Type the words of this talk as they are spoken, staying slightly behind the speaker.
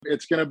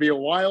It's going to be a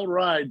wild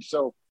ride,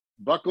 so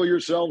buckle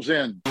yourselves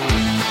in.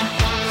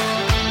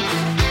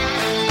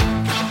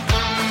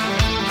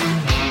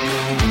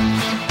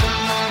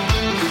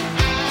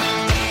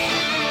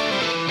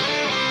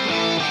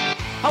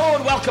 Hello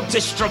and welcome to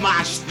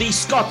Stramash, the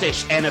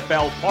Scottish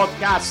NFL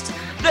podcast.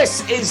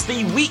 This is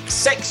the Week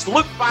 6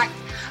 look back,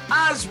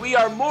 as we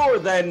are more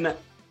than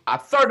a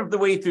third of the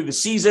way through the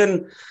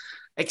season.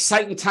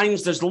 Exciting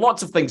times. There's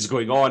lots of things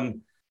going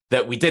on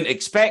that we didn't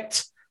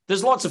expect.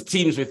 There's lots of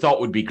teams we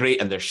thought would be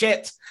great and they're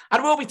shit.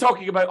 And we'll be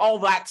talking about all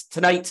that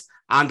tonight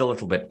and a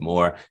little bit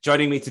more.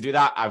 Joining me to do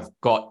that, I've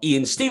got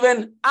Ian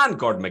Stephen and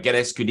Gordon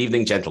McGuinness. Good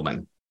evening,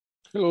 gentlemen.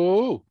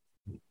 Hello.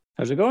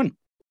 How's it going?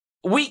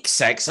 Week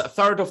 6, a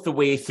third of the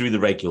way through the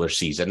regular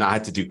season. I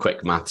had to do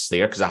quick maths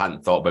there because I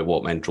hadn't thought about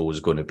what my intro was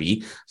going to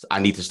be. I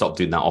need to stop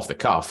doing that off the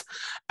cuff.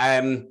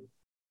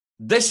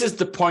 This is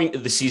the point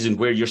of the season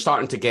where you're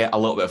starting to get a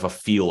little bit of a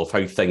feel of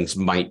how things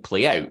might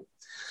play out.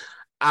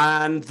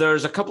 And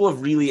there's a couple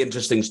of really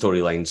interesting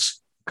storylines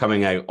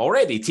coming out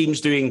already.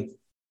 Teams doing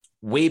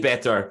way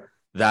better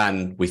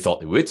than we thought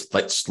they would.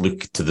 Let's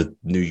look to the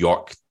New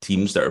York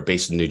teams that are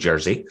based in New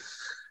Jersey.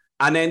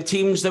 And then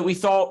teams that we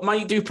thought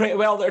might do pretty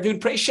well that are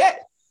doing pretty shit.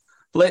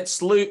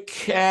 Let's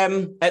look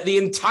at the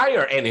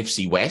entire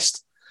NFC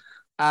West,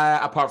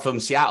 apart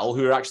from Seattle,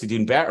 who are actually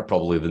doing better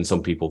probably than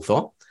some people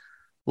thought.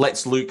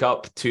 Let's look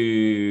up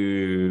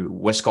to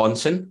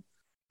Wisconsin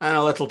and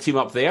a little team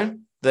up there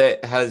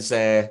that has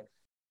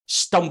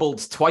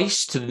stumbled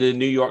twice to the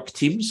New York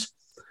teams.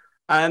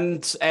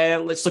 And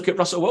let's look at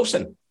Russell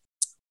Wilson,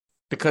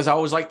 because I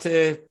always like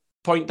to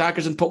point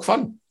daggers and poke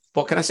fun.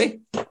 What can I say?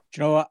 Do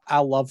you know what I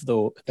love,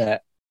 though,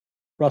 that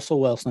Russell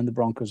Wilson and the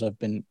Broncos have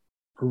been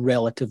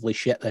relatively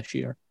shit this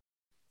year.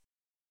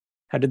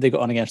 How did they get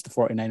on against the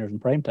 49ers in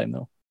primetime,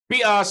 though?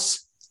 Beat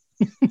us!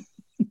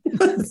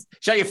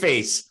 Shut your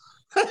face.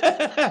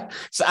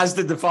 So, as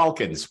did the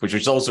Falcons, which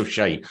was also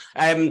shite.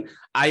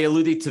 I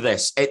alluded to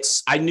this.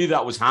 I knew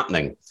that was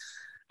happening.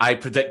 I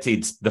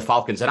predicted the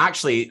Falcons. And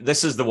actually,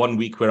 this is the one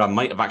week where I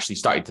might have actually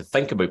started to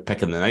think about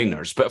picking the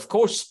Niners. But of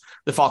course,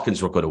 the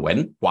Falcons were going to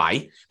win.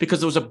 Why? Because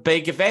there was a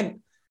big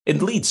event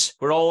in Leeds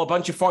where a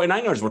bunch of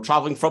 49ers were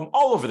traveling from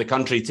all over the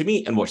country to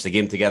meet and watch the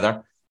game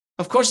together.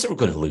 Of course they were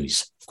going to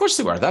lose. Of course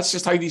they were. That's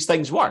just how these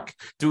things work.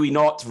 Do we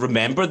not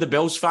remember the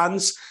Bills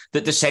fans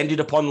that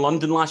descended upon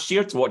London last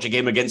year to watch a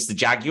game against the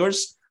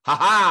Jaguars?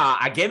 Ha-ha,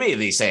 a gimme,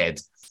 they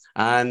said.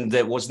 And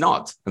it was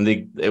not. And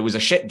it was a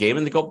shit game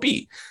and they got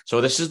beat.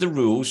 So this is the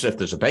rules. If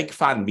there's a big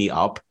fan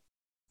meet-up,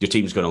 your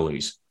team's going to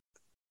lose.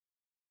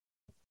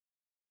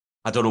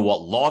 I don't know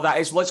what law that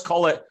is. Let's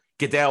call it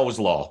Goodell's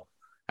law.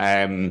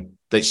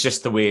 That's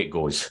just the way it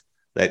goes.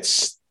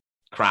 That's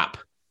crap.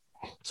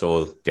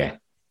 So yeah,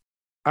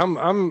 I'm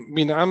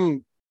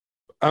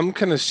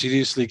kind of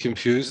seriously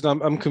confused.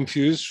 I'm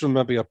confused from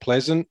maybe a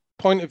pleasant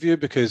point of view,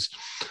 because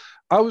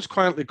I was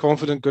quietly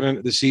confident going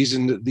into the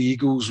season that the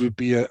Eagles would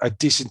be a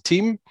decent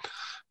team,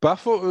 but I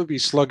thought we would be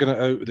slugging it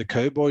out with the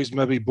Cowboys.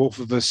 Maybe both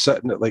of us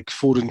sitting at like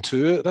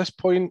 4-2 at this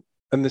point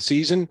in the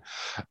season.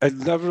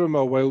 And never in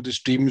my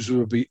wildest dreams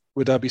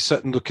would I be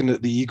sitting looking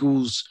at the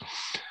Eagles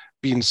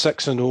being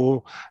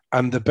 6-0,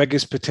 and the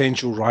biggest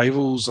potential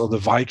rivals are the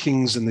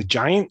Vikings and the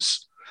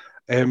Giants.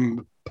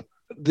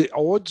 The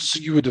odds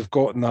you would have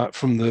gotten that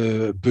from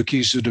the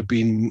bookies would have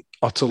been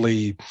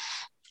utterly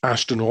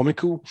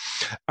astronomical.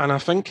 And I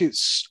think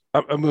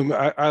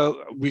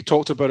we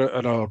talked about it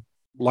in our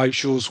live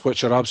shows,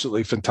 which are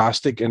absolutely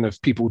fantastic. And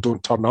if people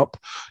don't turn up,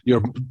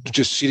 you're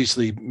just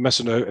seriously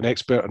missing out on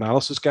expert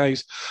analysis,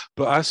 guys.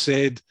 But I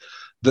said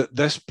that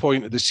this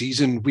point of the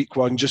season, week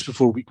 1, just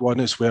before week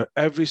 1, is where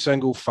every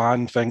single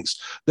fan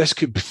thinks this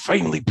could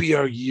finally be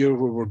our year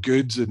where we're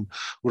good and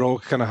we're all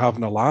kind of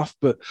having a laugh.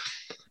 But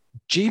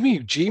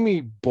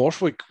Jamie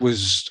Borthwick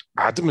was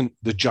adamant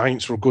the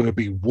Giants were going to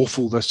be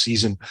woeful this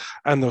season,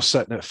 and they're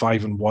sitting at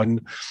 5-1.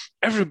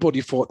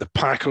 Everybody thought the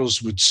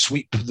Packers would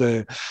sweep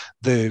the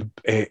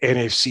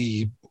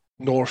NFC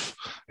North,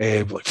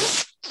 like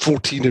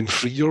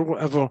 14-3 or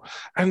whatever,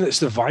 and it's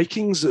the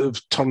Vikings that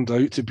have turned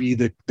out to be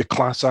the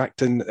class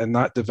act in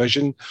that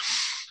division.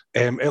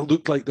 It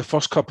looked like the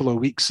first couple of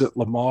weeks at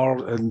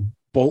Lamar and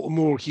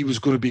Baltimore, he was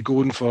going to be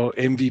going for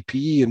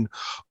MVP, and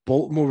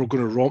Baltimore were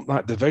going to romp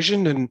that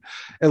division. And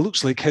it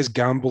looks like his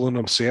gamble on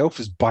himself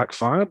has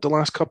backfired the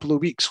last couple of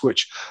weeks,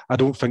 which I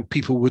don't think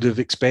people would have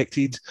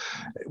expected,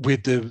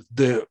 with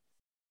the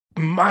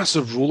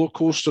massive roller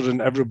coaster and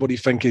everybody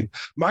thinking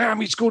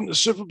Miami's going to the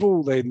Super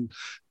Bowl. Then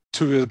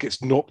Tua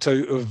gets knocked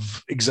out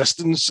of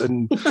existence,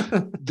 and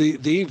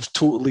they've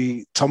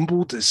totally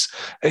tumbled.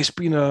 It's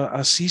been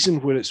a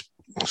season where it's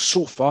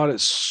so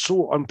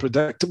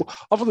unpredictable.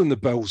 Other than the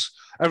Bills,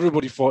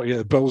 everybody thought,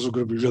 the Bills are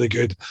going to be really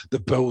good.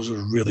 The Bills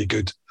are really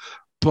good.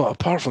 But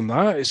apart from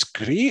that, it's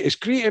great. It's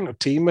great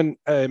entertainment.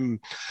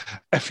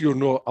 If you're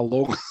not a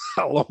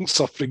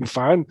long-suffering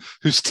fan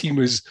whose team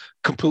is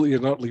completely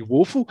and utterly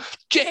woeful,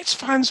 Jets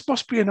fans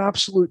must be in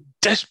absolute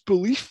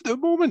disbelief at the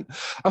moment.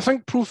 I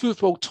think Pro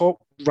Football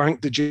Talk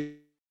ranked the Jets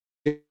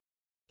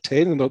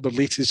 10 in their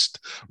latest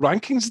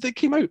rankings that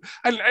came out.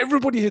 And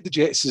everybody had the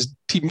Jets as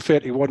Team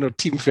 31 or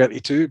Team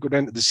 32 going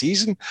into the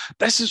season.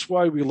 This is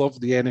why we love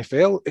the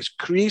NFL. It's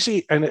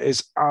crazy and it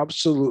is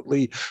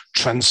absolutely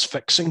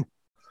transfixing.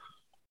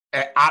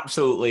 It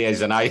absolutely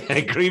is. And I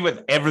agree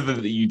with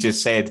everything that you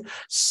just said.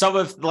 Some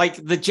of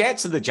the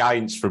Jets and the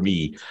Giants for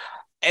me,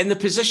 in the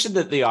position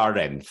that they are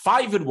in,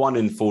 5-1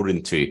 and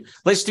 4-2.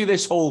 Let's do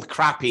this whole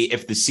crappy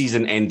if the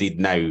season ended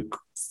now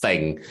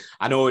thing.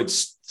 I know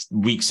it's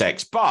week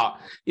 6, but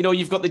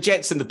you've got the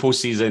Jets in the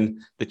postseason,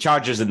 the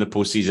Chargers in the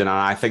postseason, and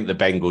I think the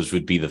Bengals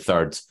would be the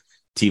third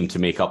team to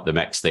make up the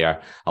mix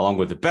there, along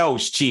with the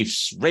Bills,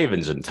 Chiefs,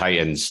 Ravens, and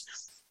Titans.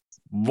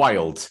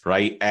 Wild,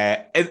 right?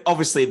 And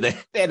obviously the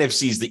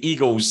NFC's the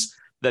Eagles,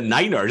 the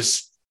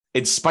Niners,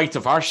 in spite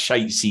of our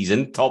shite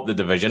season, top the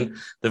division,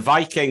 the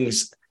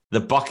Vikings, the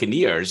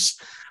Buccaneers.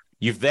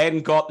 You've then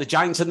got the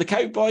Giants and the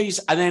Cowboys,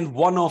 and then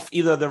one off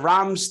either the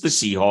Rams, the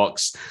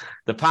Seahawks,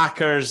 the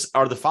Packers,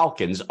 or the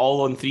Falcons,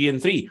 all on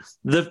 3-3.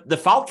 The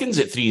Falcons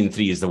at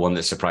 3-3 is the one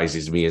that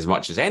surprises me as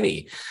much as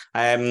any.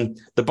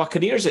 The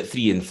Buccaneers at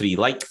 3-3,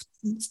 like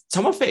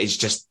some of it is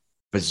just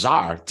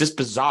bizarre,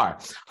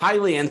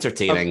 highly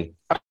entertaining.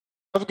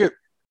 I've got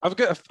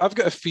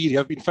a theory.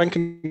 I've been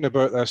thinking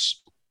about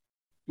this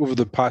over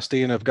the past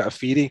day, and I've got a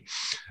theory.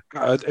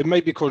 It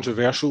might be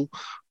controversial,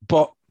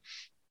 but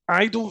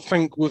I don't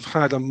think we've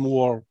had a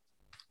more,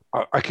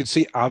 I could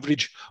say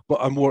average, but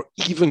a more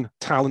even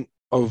talent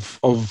of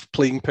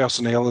playing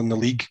personnel in the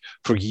league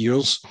for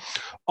years.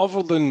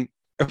 Other than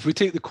if we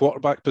take the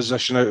quarterback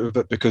position out of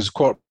it, because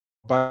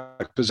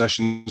quarterback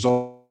position is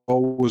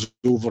always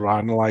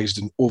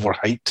overanalyzed and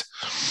overhyped.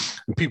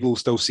 And people will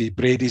still say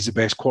Brady's the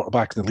best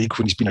quarterback in the league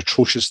when he's been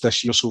atrocious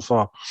this year so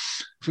far.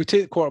 If we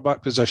take the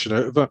quarterback position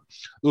out of it,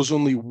 there's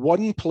only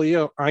one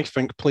player, I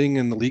think, playing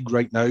in the league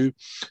right now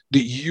that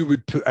you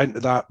would put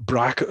into that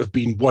bracket of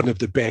being one of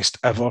the best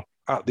ever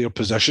at their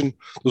position.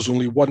 There's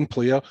only one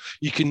player.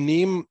 You can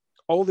name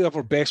all the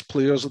other best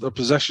players at their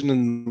position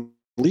in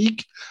the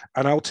league,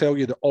 and I'll tell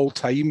you that all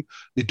time,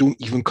 they don't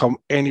even come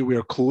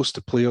anywhere close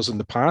to players in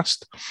the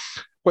past,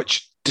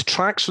 which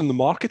detracts from the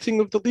marketing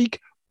of the league,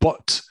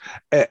 but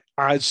it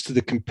adds to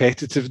the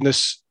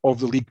competitiveness of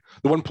the league.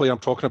 The one player I'm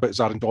talking about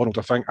is Aaron Donald.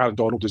 I think Aaron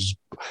Donald is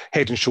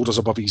head and shoulders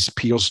above his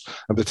peers,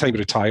 and by the time he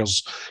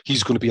retires,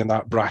 he's going to be in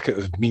that bracket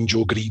of Mean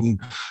Joe Green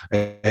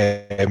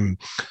and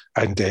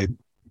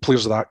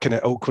players of that kind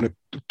of ilk,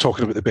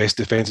 talking about the best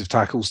defensive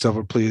tackles to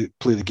ever play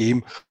the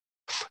game.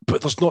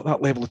 But there's not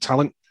that level of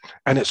talent,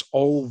 and it's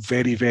all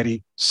very,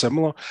 very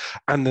similar.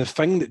 And the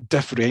thing that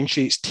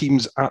differentiates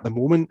teams at the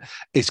moment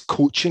is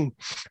coaching.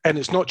 And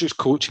it's not just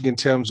coaching in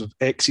terms of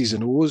X's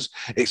and O's,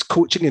 it's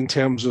coaching in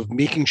terms of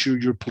making sure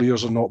your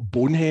players are not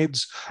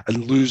boneheads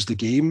and lose the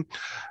game.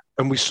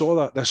 And we saw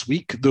that this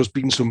week. There's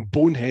been some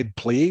bonehead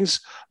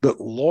plays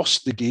that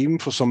lost the game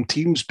for some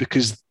teams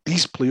because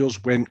these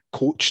players weren't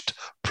coached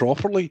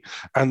properly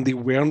and they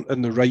weren't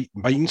in the right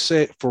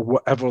mindset for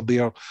whatever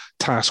their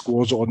task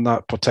was on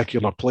that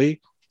particular play.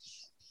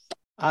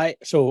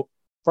 So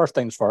first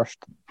things first,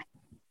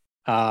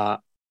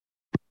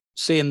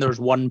 saying there's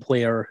one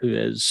player who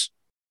is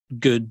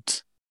good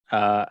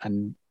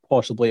and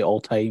possibly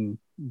all-time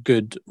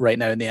good right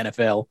now in the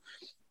NFL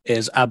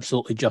is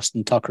absolutely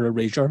Justin Tucker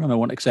erasure, and I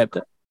won't accept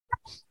it.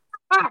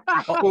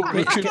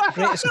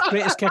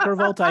 Greatest kicker of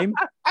all time.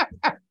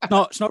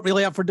 No, it's not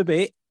really up for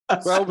debate.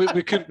 Well,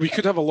 we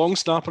could have a long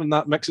snapper in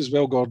that mix as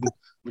well, Gordon.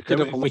 We could.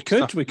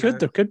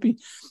 There could be.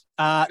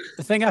 The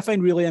thing I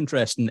find really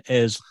interesting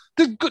is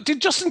did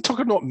Justin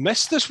Tucker not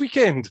miss this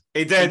weekend?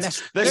 He did.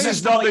 This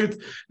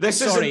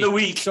isn't the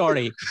week.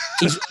 Sorry,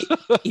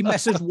 he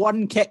misses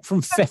one kick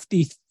from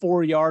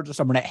 54 yards or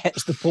something. It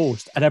hits the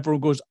post, and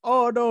everyone goes,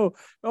 "Oh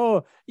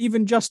no!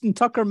 Even Justin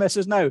Tucker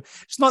misses now."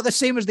 It's not the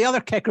same as the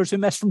other kickers who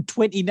miss from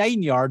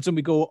 29 yards, and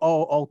we go,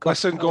 "Oh,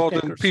 listen,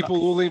 Gordon.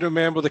 People only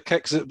remember the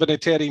kicks that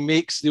Vinatieri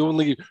makes. They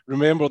only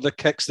remember the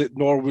kicks that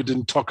Norwood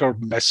and Tucker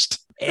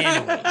missed."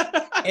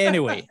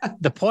 Anyway,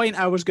 the point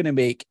I was going to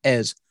make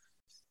is,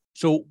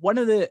 so one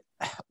of the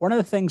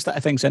things that I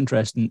think is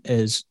interesting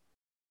is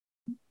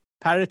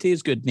parity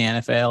is good in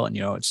the NFL, and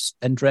it's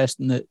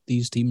interesting that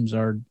these teams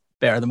are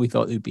better than we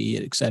thought they'd be,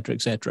 et cetera,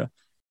 et cetera.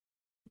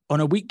 On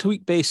a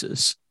week-to-week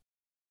basis,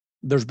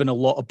 there's been a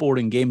lot of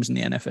boring games in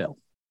the NFL,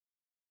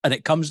 and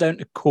it comes down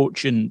to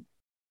coaching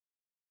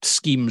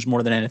schemes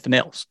more than anything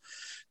else,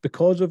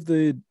 because of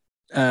the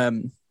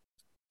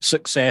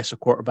success of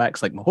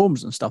quarterbacks like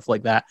Mahomes and stuff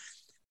like that.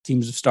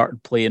 Teams have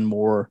started playing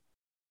more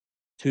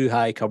too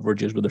high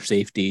coverages with their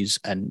safeties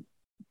and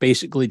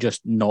basically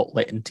just not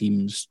letting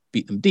teams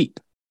beat them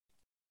deep.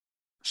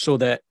 So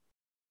that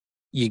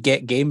you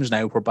get games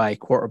now whereby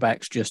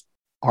quarterbacks just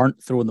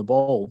aren't throwing the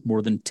ball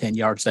more than 10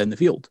 yards down the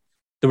field.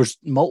 There was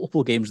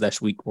multiple games this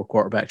week where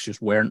quarterbacks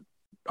just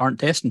aren't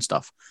testing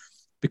stuff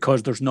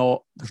because there's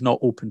not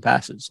open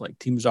passes. Like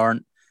teams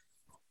aren't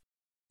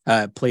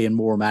playing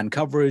more man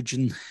coverage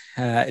and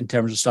in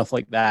terms of stuff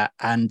like that.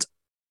 And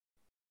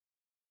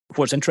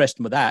what's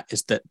interesting with that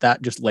is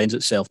that just lends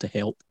itself to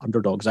help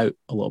underdogs out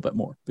a little bit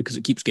more because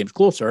it keeps games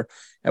closer,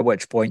 at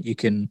which point you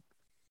can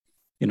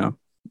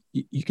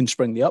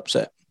spring the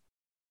upset.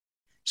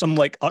 Some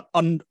like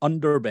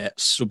under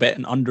bets, so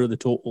betting under the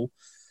total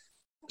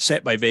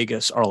set by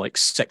Vegas are like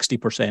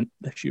 60%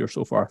 this year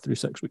so far through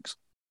 6 weeks.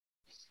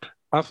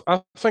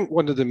 I think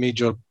one of the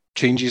major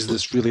changes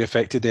that's really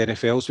affected the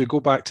NFL is we go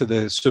back to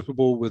the Super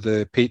Bowl with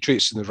the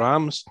Patriots and the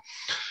Rams,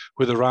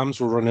 where the Rams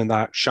were running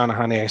that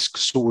Shanahan-esque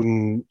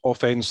zone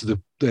offense,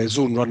 the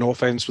zone run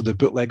offense with the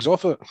bootlegs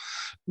off it.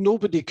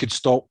 Nobody could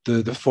stop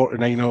the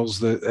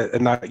 49ers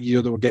in that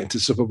year. They were getting to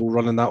Super Bowl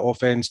running that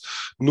offense.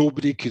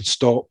 Nobody could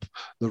stop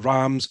the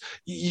Rams.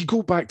 You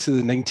go back to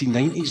the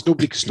 1990s,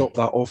 nobody could stop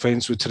that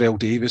offense with Terrell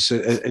Davis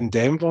in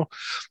Denver.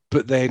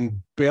 But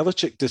then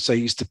Belichick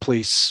decides to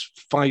place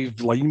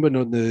 5 linemen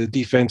on the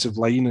defensive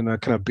line in a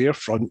kind of bare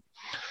front,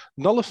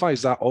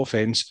 nullifies that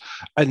offense,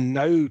 and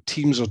now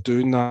teams are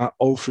doing that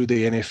all through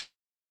the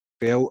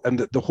NFL, and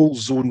the whole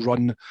zone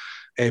run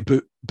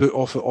boot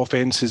off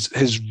offense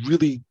has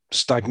really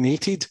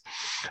stagnated,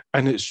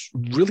 and it's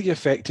really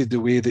affected the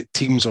way that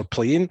teams are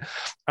playing.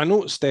 I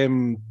noticed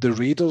the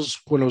Raiders,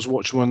 when I was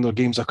watching one of their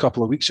games a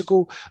couple of weeks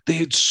ago, they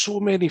had so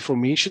many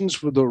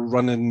formations where they're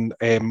running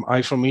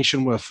I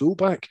formation with a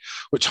fullback,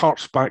 which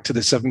harks back to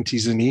the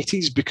 70s and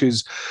 80s,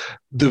 because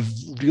they've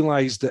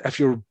realised that if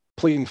you're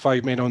playing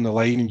 5 men on the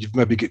line and you've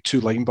maybe got 2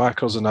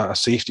 linebackers and a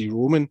safety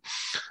roaming,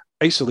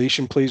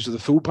 isolation plays with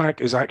the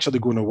fullback is actually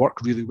going to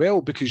work really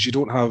well because you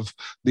don't have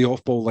the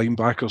off-ball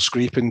linebacker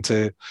scraping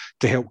to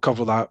help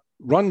cover that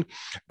run.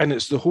 And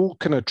it's the whole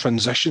kind of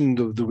transition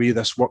of the way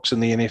this works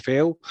in the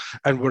NFL.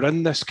 And we're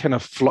in this kind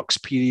of flux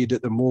period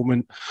at the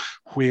moment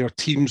where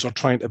teams are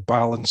trying to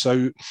balance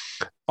out,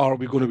 are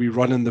we going to be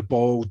running the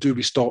ball? Do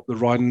we stop the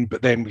run?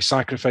 But then we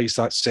sacrifice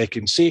that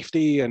second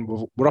safety, and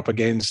we're up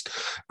against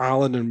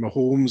Allen and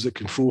Mahomes that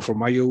can throw for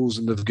miles,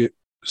 and they've got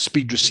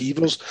speed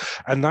receivers,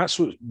 and that's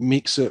what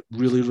makes it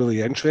really, really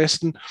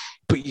interesting.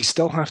 But you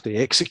still have to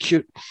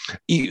execute.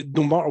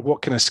 No matter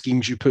what kind of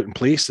schemes you put in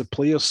place, the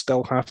players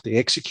still have to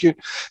execute.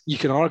 You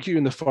can argue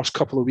in the first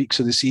couple of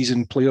weeks of the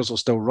season, players are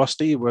still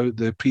rusty about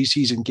the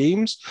preseason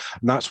games,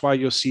 and that's why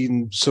you're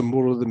seeing some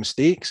more of the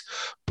mistakes.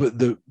 But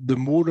the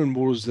more and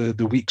more as the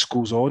weeks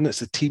goes on, it's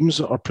the teams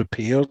that are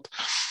prepared,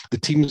 the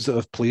teams that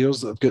have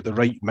players that have got the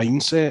right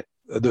mindset,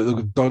 that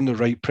have done the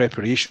right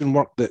preparation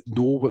work, that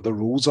know what the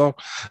roles are.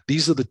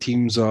 These are the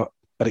teams that are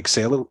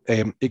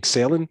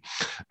excelling,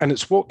 and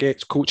it's what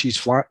gets coaches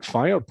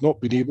fired, not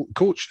being able to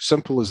coach.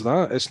 Simple as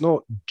that. It's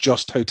not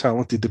just how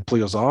talented the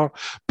players are,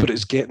 but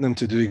it's getting them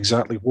to do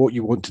exactly what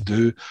you want to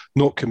do,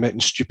 not committing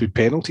stupid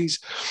penalties.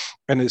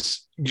 And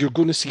you're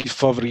going to see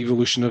further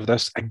evolution of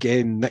this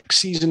again next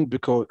season,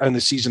 and the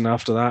season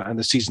after that, and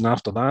the season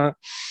after that,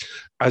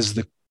 as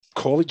the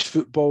college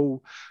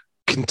football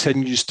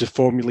continues to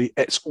formulate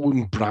its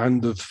own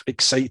brand of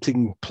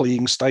exciting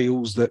playing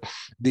styles that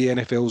the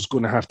NFL is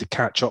going to have to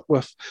catch up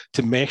with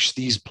to mesh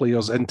these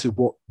players into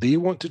what they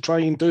want to try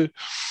and do.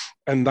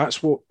 And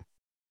that's what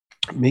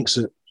makes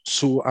it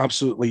so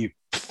absolutely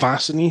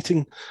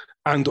fascinating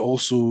and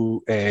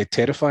also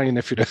terrifying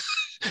if you're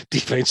a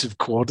defensive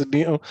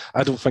coordinator.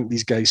 I don't think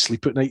these guys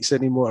sleep at nights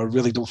anymore. I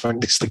really don't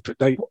think they sleep at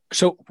night.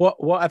 So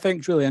what I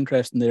think is really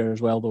interesting there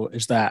as well, though,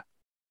 is that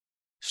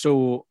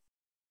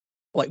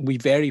like we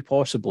very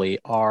possibly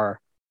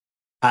are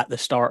at the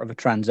start of a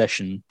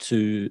transition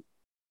to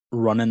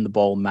running the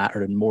ball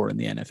mattering more in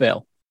the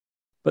NFL.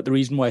 But the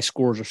reason why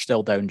scores are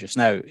still down just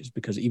now is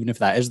because even if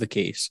that is the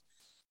case,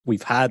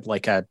 we've had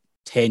like a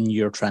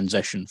 10-year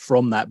transition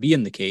from that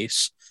being the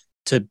case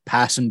to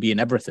passing being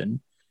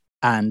everything.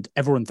 And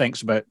everyone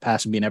thinks about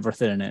passing being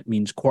everything, and it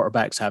means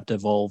quarterbacks have to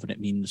evolve, and it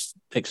means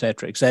et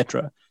cetera, et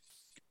cetera.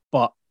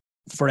 But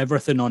for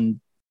everything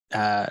on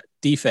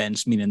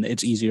defense, meaning that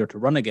it's easier to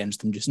run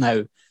against them just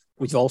now,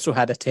 we've also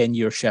had a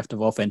 10-year shift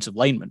of offensive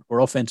linemen, where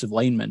offensive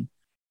linemen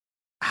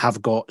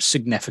have got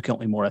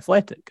significantly more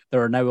athletic.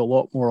 There are now a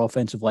lot more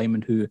offensive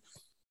linemen who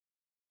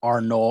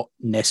are not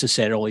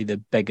necessarily the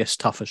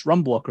biggest, toughest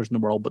run blockers in the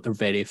world, but they're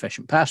very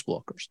efficient pass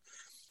blockers.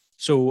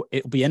 So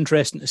it'll be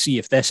interesting to see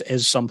if this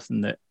is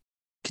something that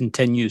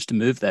continues to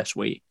move this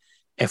way,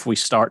 if we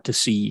start to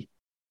see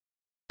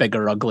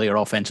bigger, uglier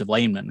offensive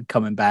linemen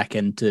coming back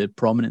into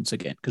prominence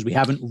again, because we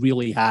haven't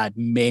really had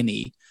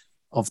many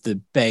of the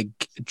big,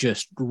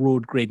 just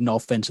road grading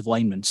offensive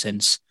linemen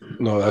since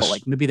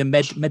like maybe the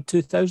mid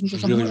 2000s or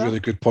something. Really, like really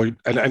good point.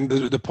 And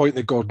the point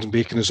that Gordon's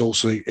making is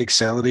also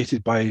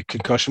accelerated by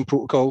concussion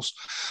protocols.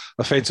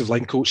 Offensive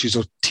line coaches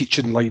are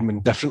teaching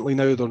linemen differently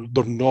now.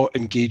 They're not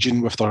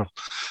engaging with their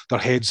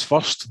heads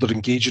first. They're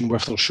engaging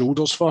with their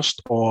shoulders first,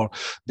 or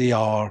they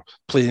are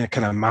playing a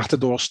kind of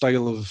matador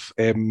style of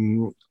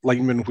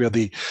linemen where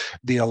they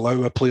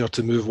allow a player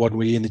to move one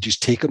way and they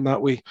just take him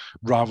that way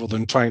rather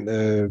than trying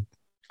to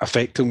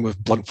affect him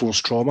with blunt force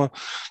trauma.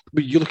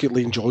 But you look at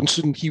Lane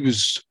Johnson, he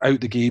was out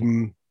the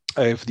game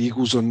for the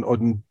Eagles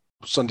on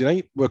Sunday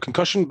night with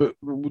concussion, but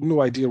with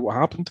no idea what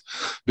happened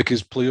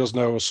because players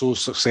now are so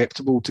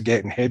susceptible to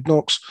getting head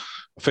knocks.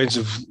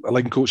 Offensive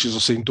line coaches are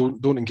saying,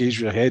 don't engage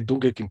with your head, don't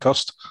get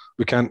concussed.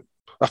 We can't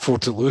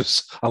afford to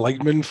lose a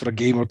lineman for a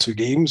game or 2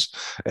 games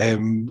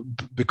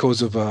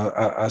because of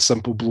a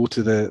simple blow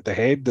to the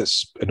head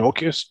that's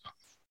innocuous.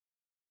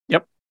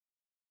 Yep.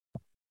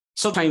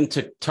 So time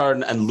to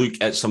turn and look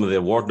at some of the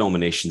award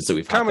nominations that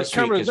we've had this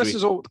week. Cameron, this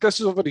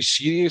is all very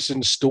serious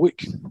and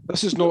stoic.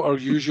 This is not our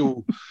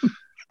usual.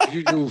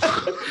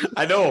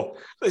 I know.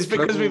 It's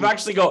because we've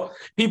actually got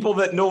people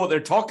that know what they're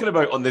talking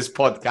about on this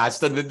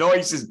podcast, and the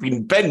noise has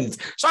been binned.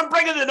 So I'm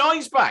bringing the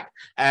noise back.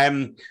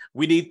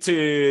 We need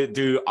to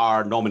do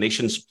our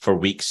nominations for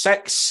week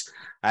 6.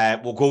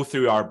 We'll go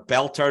through our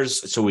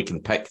belters so we can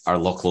pick our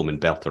Loch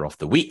Lomond belter of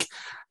the week.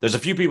 There's a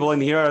few people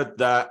in here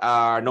that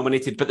are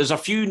nominated, but there's a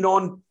few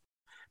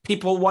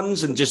non-people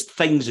ones and just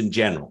things in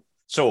general.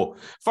 So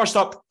first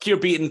up, Keir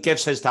Beaton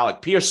gives his to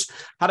Alec Pearce.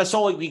 Had a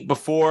solid week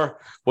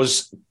before,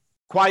 was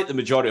quiet the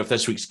majority of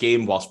this week's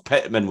game whilst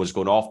Pittman was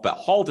going off, but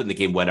hauled in the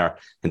game winner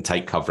in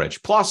tight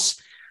coverage. Plus,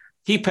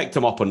 he picked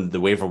him up on the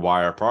waiver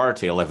wire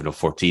priority 11 of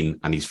 14,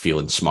 and he's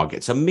feeling smug.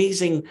 It's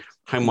amazing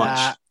how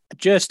much...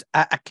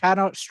 I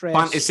cannot stress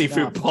fantasy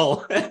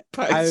football.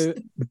 How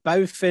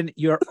Bowfin,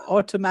 you're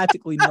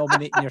automatically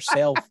nominating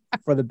yourself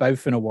for the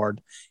Bowfin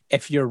Award.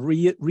 If your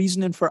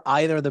reasoning for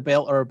either the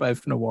Belt or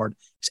Bowfin Award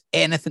is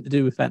anything to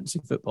do with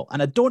fantasy football.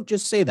 And I don't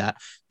just say that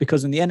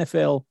because in the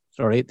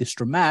the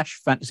Stramash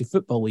Fantasy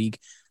Football League,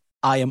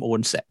 I am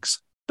 0-6.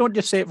 Don't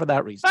just say it for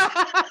that reason.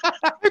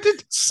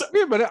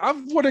 Wait a minute,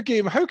 I've won a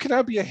game. How can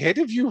I be ahead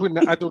of you when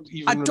I don't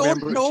even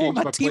remember know. to change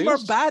My team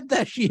players? are bad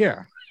this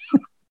year.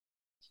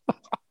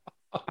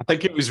 I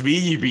think it was me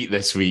you beat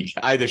this week.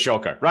 The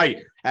shocker. Right.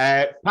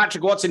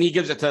 Patrick Watson, he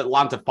gives it to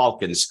Atlanta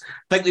Falcons.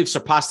 I think they've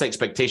surpassed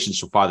expectations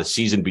so far this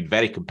season, been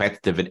very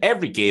competitive in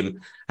every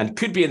game, and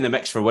could be in the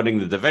mix for winning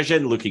the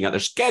division, looking at their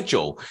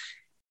schedule,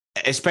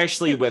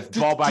 especially with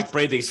Bob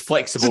Brady's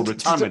flexible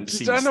retirement.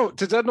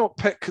 Did I not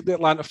pick the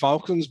Atlanta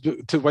Falcons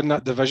to win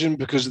that division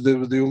because they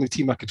were the only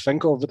team I could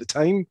think of at the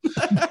time?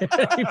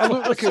 I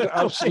look like an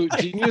absolute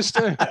genius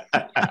now.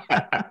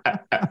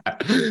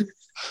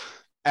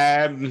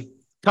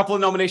 Couple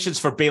of nominations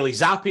for Bailey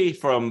Zappi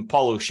from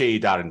Paul O'Shea,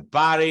 Darren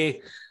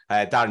Barry.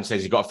 Darren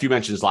says he got a few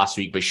mentions last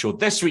week, but showed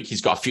this week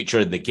he's got a future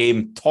in the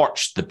game,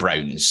 torched the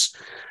Browns.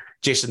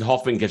 Jason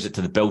Hoffman gives it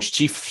to the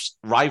Bills-Chiefs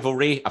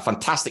rivalry. A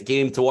fantastic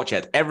game to watch. It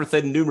had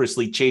everything, numerous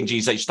lead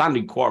changes,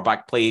 outstanding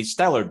quarterback play,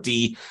 stellar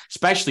D,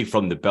 especially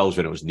from the Bills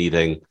when it was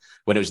needed.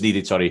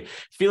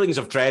 Feelings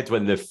of dread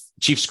when the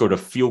Chiefs scored a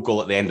field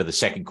goal at the end of the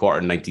second quarter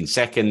in 19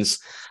 seconds.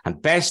 And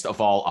best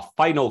of all, a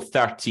final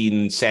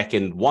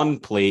 13-second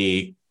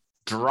one-play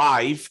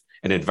drive,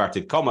 in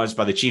inverted commas,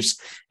 by the Chiefs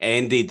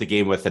ended the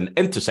game with an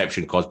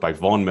interception caused by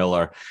Von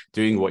Miller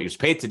doing what he was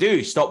paid to do.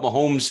 He stopped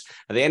Mahomes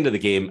at the end of the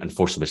game and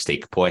forced a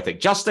mistake. Poetic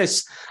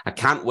justice. I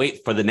can't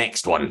wait for the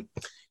next one.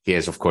 He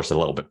is, of course, a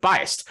little bit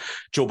biased.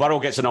 Joe Burrow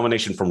gets a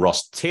nomination from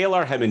Ross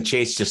Taylor. Him and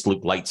Chase just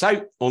look lights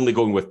out, only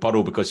going with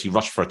Burrow because he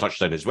rushed for a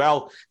touchdown as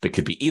well, but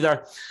could be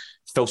either.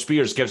 Phil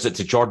Spears gives it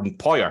to Jordan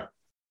Poyer.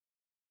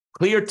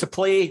 Cleared to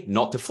play,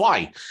 not to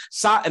fly.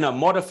 Sat in a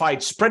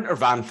modified Sprinter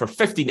van for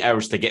 15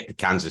 hours to get to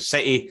Kansas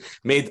City,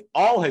 made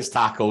all his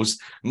tackles,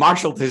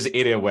 marshaled his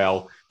area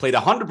well, played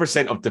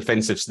 100% of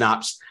defensive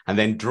snaps, and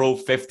then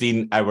drove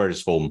 15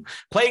 hours home.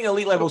 Playing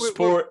elite level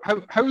sport.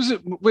 How is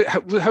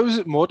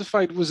it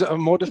modified? Was it a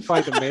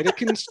modified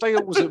American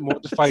style? Was it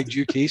modified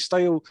UK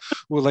style?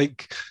 Well,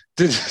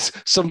 did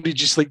somebody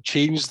just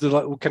change the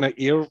little kind of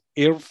air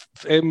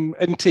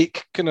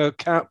intake kind of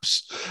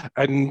caps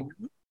and,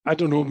 I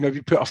don't know,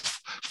 maybe put a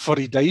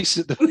furry dice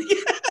at the...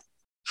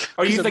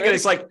 Are you thinking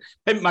it's like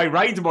Pimp My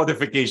Ride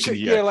modification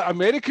here? Yeah,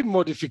 American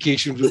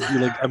modification would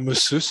be a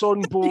masseuse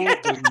on board.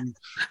 And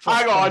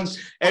hang on,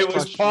 it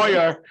was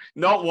Poyer,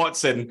 not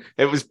Watson.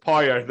 It was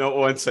Poyer, not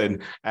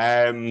Watson.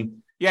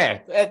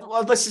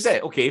 Well, this is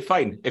it. Okay,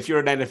 fine. If you're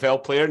an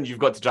NFL player and you've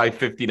got to drive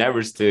 15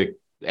 hours to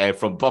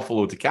from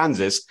Buffalo to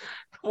Kansas,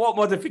 what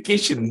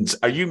modifications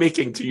are you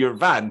making to your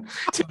van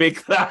to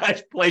make that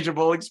a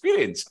pleasurable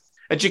experience?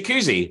 A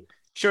jacuzzi?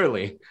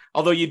 Surely.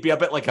 Although you'd be a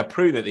bit like a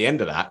prune at the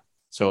end of that.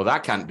 So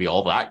that can't be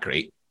all that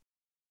great.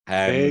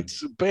 Bed,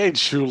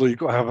 surely. You've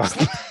got to have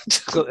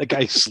let the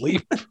guy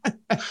sleep.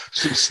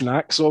 Some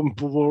snacks on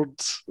board.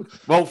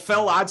 Well,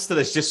 Phil adds to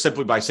this just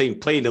simply by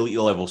saying playing elite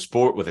level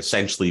sport with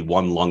essentially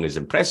one lung is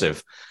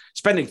impressive.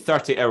 Spending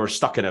 30 hours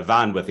stuck in a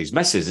van with his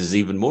missus is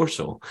even more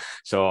so.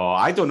 So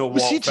I don't know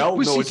what Phil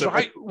knows.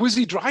 Was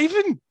he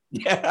driving?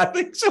 Yeah, I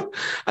think so.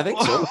 And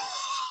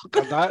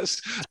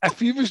that's, if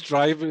he was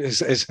driving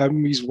as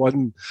him, he's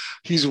won.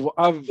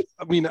 I've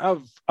been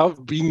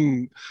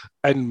in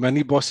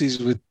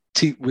minibuses with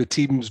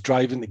teams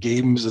driving the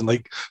games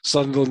and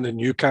Sunderland and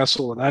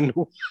Newcastle, and I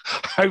know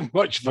how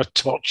much of a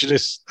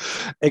torturous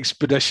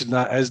expedition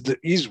that is. That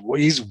he's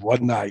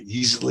won that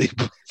easily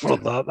for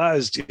that. That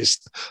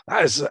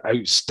is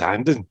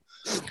outstanding.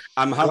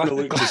 I'm having a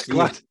look to see.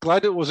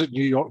 Glad it wasn't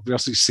New York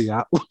versus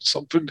Seattle or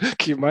something.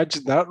 Can you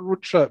imagine that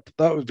road trip?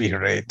 That would be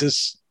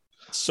horrendous.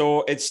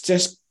 So it's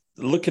just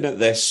looking at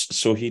this.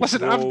 So he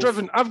listen.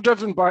 I've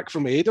driven back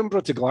from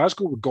Edinburgh to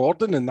Glasgow with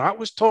Gordon, and that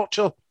was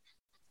torture.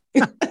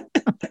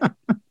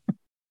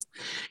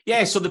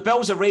 Yeah, so the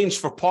Bills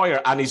arranged for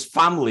Poyer and his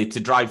family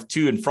to drive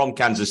to and from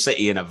Kansas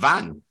City in a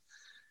van.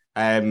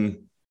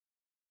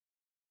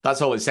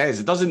 That's all it says.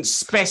 It doesn't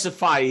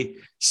specify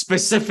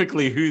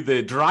specifically who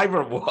the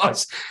driver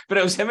was, but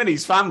it was him and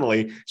his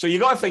family. So you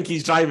got to think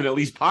he's driving at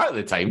least part of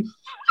the time.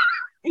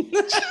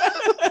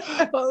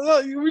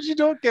 Would you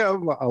not get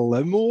him a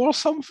limo or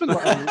something,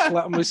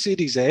 like a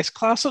Mercedes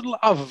S-Class or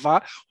a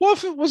van? What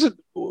if it was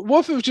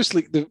just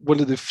like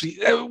one of the free?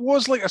 It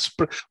was like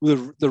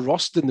with the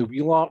rust in the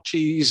wheel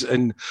arches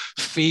and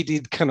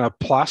faded kind of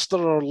plaster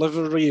or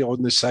livery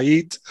on the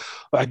side.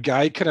 A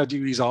guy kind of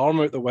do his arm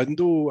out the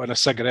window and a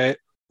cigarette.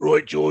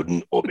 Right,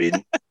 Jordan, I'm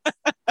in.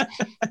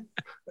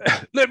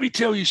 Let me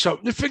tell you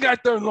something. The thing I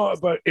don't like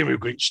about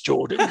immigrants,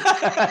 Jordan. Right,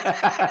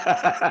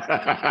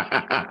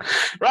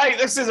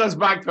 this is us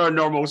back to our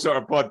normal sort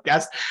of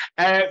podcast.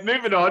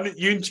 Moving on,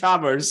 Ewan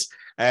Chalmers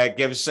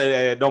gives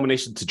a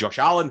nomination to Josh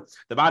Allen.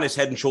 The man is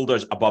head and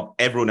shoulders above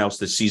everyone else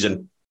this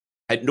season.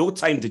 At no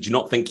time did you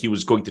not think he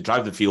was going to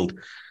drive the field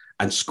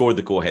and score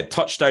the go-ahead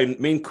touchdown.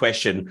 Main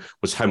question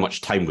was how much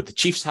time would the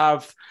Chiefs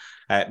have?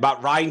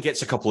 Matt Ryan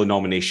gets a couple of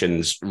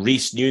nominations.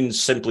 Reese Nunes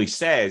simply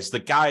says the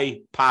guy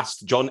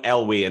passed John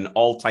Elway in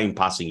all-time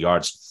passing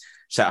yards,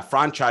 set a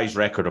franchise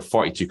record of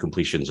 42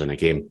 completions in a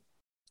game,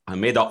 and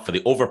made up for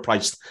the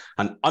overpriced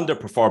and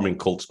underperforming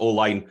Colts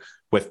O-line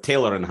with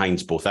Taylor and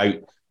Hines both out.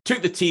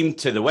 Took the team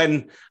to the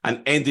win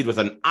and ended with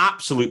an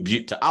absolute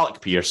beaut to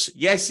Alec Pierce.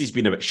 Yes, he's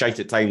been a bit shite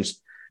at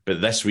times,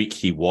 but this week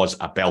he was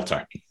a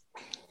belter.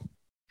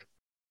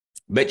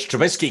 Mitch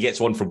Trubisky gets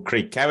one from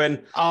Craig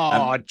Cowan.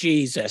 Oh,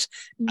 Jesus.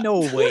 No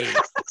way.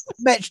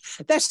 Mitch,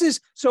 this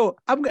is... So,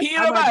 I'm going to...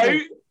 Hear him out.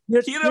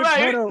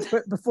 No,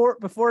 but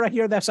before I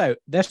hear this out,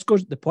 this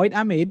goes... The point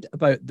I made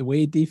about the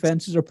way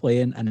defenses are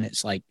playing, and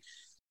it's like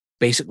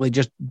basically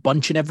just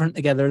bunching everything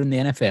together in the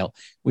NFL.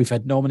 We've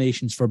had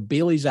nominations for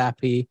Bailey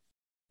Zappi,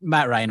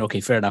 Matt Ryan. Okay,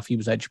 fair enough. He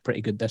was actually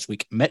pretty good this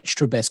week. Mitch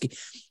Trubisky.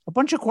 A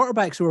bunch of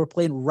quarterbacks who were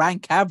playing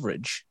rank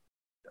average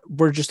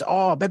were just,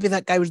 maybe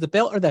that guy was the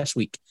belter this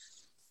week.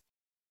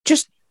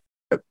 Just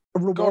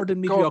rewarding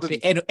mediocrity.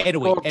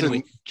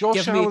 Anyway,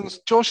 Josh Allen's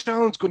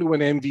going to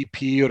win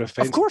MVP or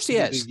offensive. Of course he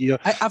is.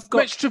 Mitch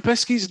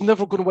Trubisky's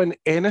never going to win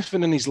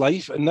anything in his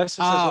life, and this is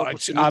his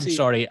opportunity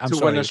to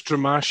win a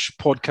Stramash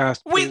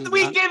podcast. We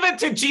gave it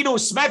to Geno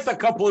Smith a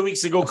couple of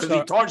weeks ago because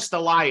he torched the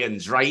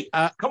Lions, right?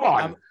 Come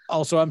on.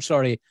 I'm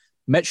sorry.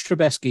 Mitch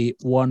Trubisky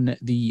won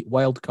the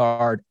wild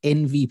card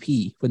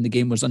MVP when the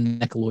game was on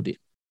Nickelodeon.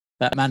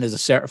 That man is a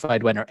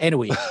certified winner.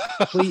 Anyway,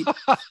 please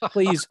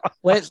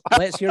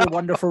let's hear a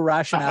wonderful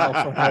rationale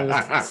for how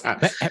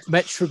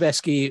Mitch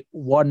Trubisky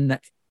won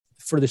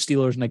for the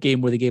Steelers in a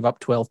game where they gave up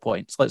 12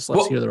 points. Let's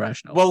hear the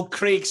rationale. Well,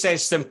 Craig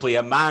says simply,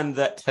 a man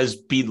that has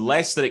been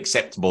less than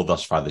acceptable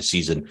thus far this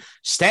season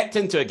stepped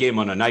into a game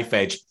on a knife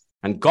edge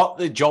and got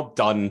the job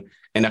done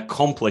in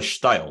accomplished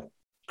style.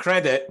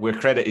 Credit where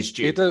credit is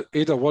due. He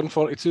had a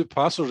 142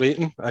 passer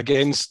rating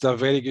against a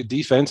very good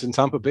defense in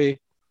Tampa Bay.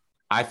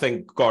 I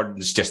think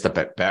Gordon's just a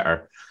bit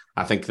better.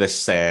 I think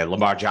this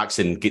Lamar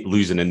Jackson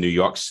losing in New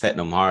York's hitting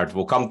him hard.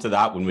 We'll come to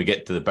that when we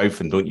get to the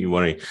Bowfin, don't you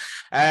worry.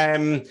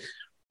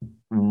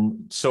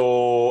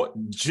 So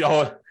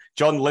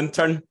John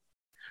Linton,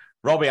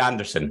 Robbie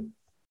Anderson.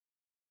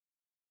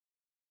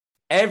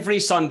 Every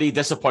Sunday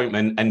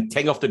disappointment and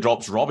king of the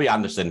drops, Robbie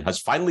Anderson has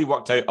finally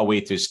worked out a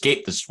way to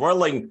escape the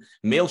swirling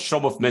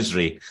maelstrom of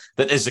misery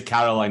that is the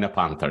Carolina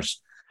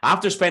Panthers.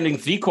 After spending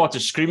 3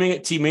 quarters screaming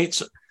at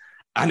teammates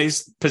and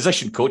his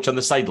position coach on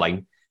the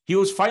sideline, he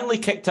was finally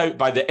kicked out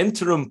by the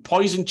interim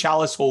poison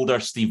chalice holder,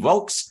 Steve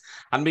Wilkes,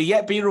 and may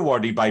yet be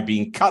rewarded by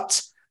being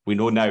cut. We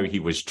know now he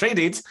was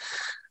traded,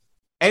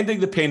 ending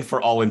the pain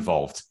for all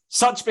involved.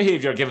 Such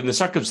behaviour, given the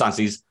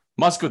circumstances,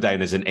 must go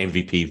down as an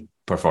MVP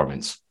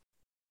performance.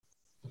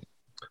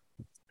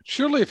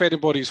 Surely if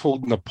anybody's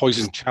holding a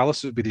poison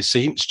chalice, it would be the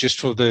Saints, just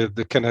for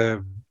the kind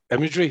of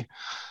imagery.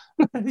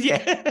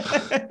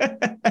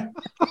 Yeah.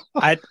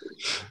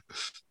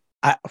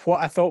 What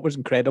I thought was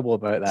incredible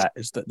about that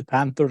is that the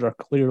Panthers are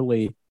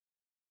clearly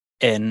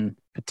in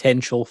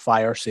potential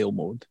fire sale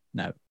mode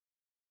now.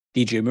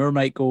 DJ Moore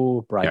might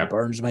go, Brian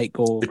Burns might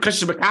go,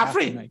 Christian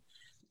McCaffrey.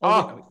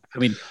 I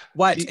mean,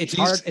 what?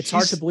 It's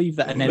hard to believe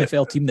that an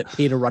NFL team that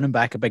paid a running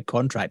back a big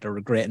contract are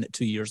regretting it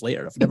 2 years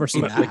later. I've never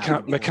seen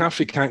that.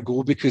 McCaffrey can't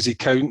go because he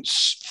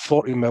counts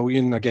 $40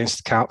 million against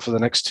the cap for the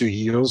next 2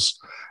 years.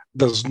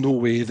 There's no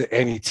way that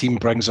any team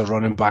brings a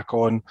running back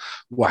on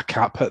with a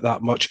cap hit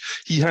that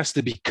much. He has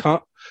to be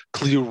cut,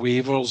 clear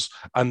waivers,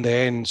 and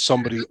then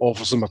somebody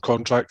offers him a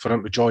contract for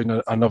him to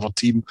join another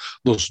team.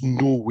 There's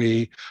no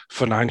way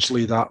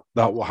financially that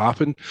will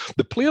happen.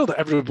 The player that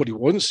everybody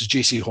wants is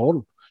JC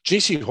Horn.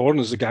 JC Horn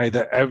is the guy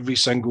that every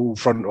single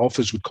front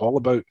office would call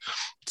about.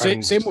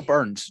 Same with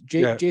Burns.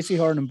 JC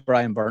Horn and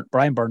Brian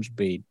Burns would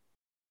be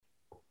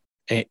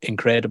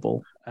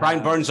incredible.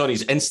 Brian Burns on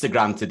his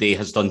Instagram today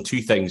has done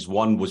two things.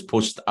 One was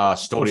post a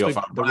story of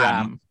the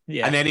Ram.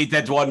 Yeah. And then he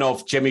did one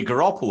of Jimmy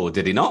Garoppolo,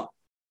 did he not?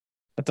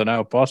 I don't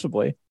know,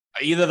 possibly.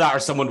 Either that or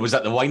someone was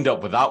at the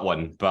wind-up with that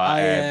one.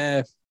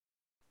 But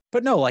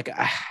no, like,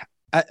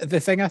 the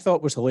thing I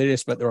thought was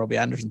hilarious about the Robbie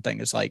Anderson thing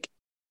is, like,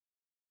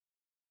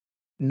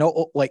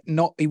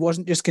 he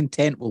wasn't just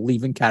content with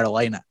leaving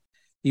Carolina.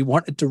 He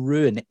wanted to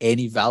ruin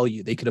any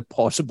value they could have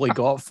possibly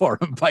got for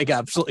him by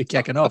absolutely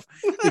kicking off.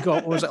 He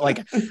got, was it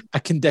like a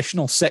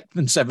conditional 6th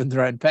and 7th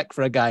round pick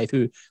for a guy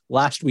who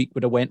last week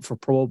would have went for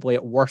probably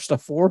at worst a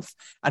 4th,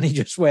 and he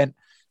just went,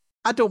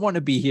 I don't want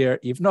to be here.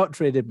 You've not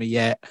traded me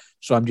yet,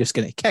 so I'm just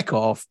going to kick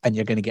off, and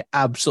you're going to get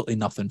absolutely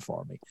nothing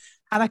for me.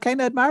 And I kind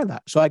of admire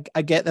that. So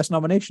I get this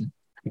nomination.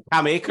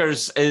 Cam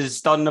Akers has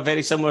done a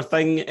very similar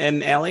thing in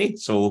LA,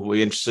 so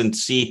we're interested to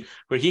see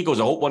where he goes.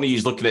 I hope one of you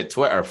is looking at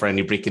Twitter for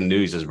any breaking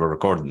news as we're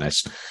recording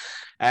this.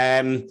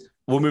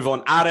 We'll move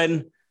on.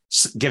 Aaron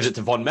gives it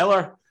to Von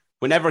Miller.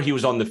 Whenever he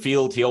was on the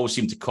field, he always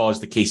seemed to cause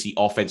the KC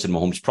offense and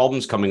Mahomes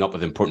problems, coming up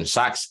with important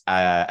sacks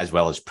as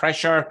well as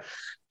pressure.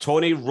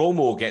 Tony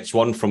Romo gets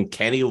one from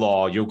Kenny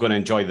Law. You're going to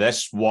enjoy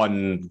this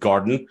one,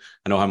 Gordon.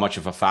 I know how much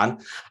of a fan.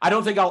 I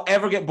don't think I'll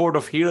ever get bored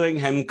of hearing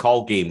him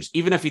call games,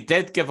 even if he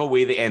did give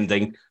away the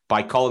ending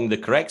by calling the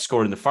correct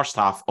score in the first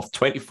half of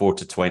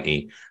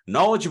 24-20.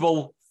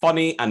 Knowledgeable,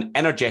 funny, and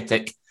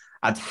energetic.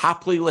 I'd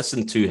happily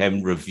listen to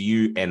him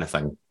review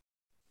anything.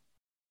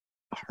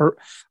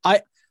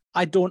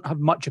 I don't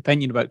have much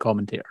opinion about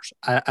commentators.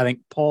 I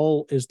think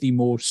Paul is the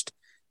most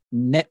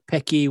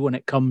nitpicky when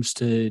it comes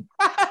to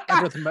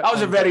everything. That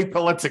was a very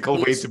political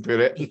way to put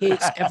it. He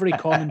hates every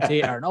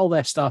commentator and all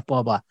this stuff,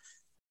 blah, blah.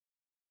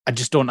 I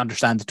just don't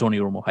understand the Tony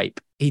Romo hype.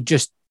 He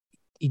just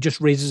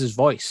raises his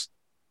voice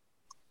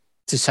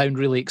to sound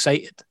really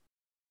excited.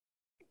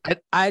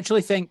 I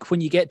actually think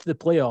when you get to the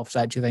playoffs,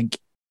 I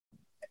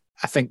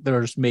think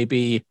there's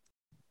maybe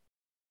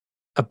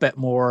a bit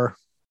more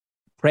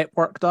prep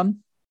work done.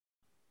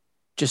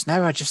 Just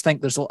now, I just think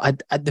there's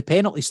the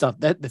penalty stuff.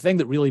 The thing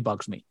that really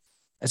bugs me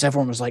is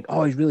everyone was like,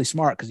 oh, he's really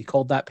smart because he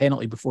called that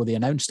penalty before they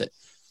announced it.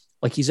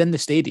 Like, he's in the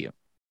stadium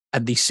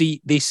and they see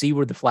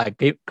where the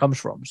flag comes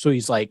from. So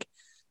he's like,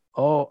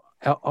 oh,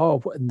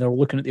 and they're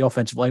looking at the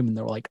offensive lineman.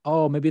 They're like,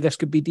 oh, maybe this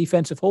could be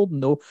defensive holding,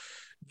 though.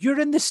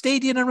 You're in the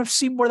stadium and have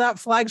seen where that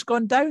flag's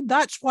gone down.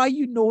 That's why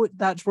you know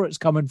that's where it's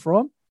coming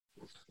from.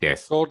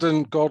 Yes.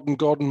 Gordon,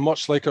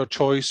 much like our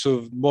choice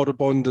of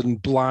moribund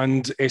and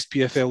bland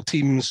SPFL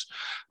teams,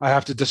 I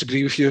have to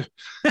disagree with you.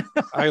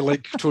 I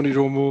like Tony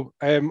Romo.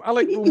 I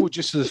like Romo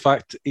just for the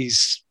fact he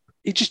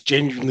just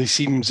genuinely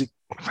seems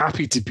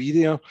happy to be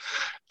there.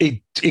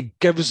 It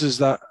gives us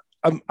that.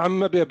 I'm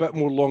maybe a bit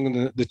more long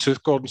in the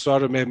tooth, Gordon, so I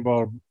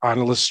remember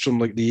analysts from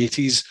like the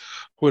 80s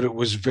where it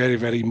was very,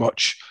 very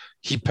much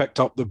he picked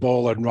up the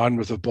ball and ran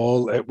with the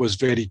ball. It was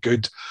very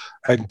good.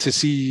 And to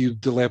see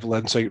the level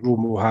of insight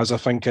Romo has, I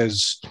think,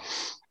 is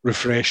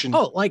refreshing.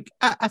 Oh, like,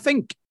 I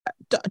think,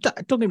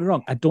 don't get me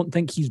wrong, I don't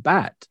think he's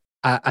bad.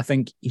 I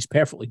think he's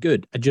perfectly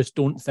good. I just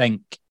don't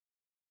think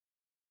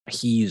I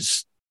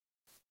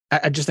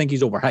just think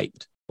he's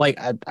overhyped. Like,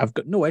 I've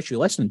got no issue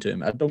listening to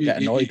him. I don't get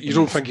annoyed. You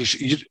don't think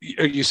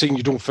are you saying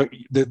you don't think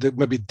the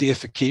maybe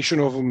deification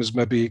of him is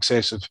maybe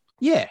excessive?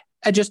 Yeah.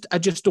 I just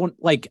don't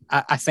like,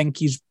 I think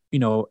he's,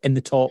 in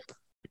the top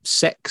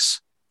 6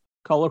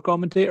 color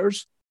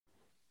commentators,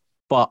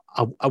 but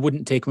I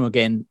wouldn't take him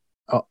again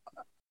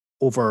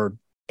over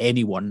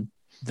anyone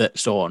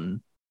that's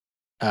on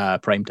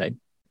primetime.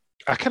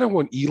 I kind of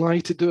want Eli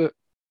to do it.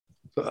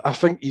 I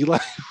think Eli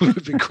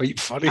would be quite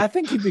funny. I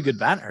think he'd be good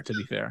banter, to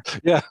be fair.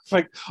 Yeah,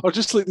 or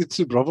just like the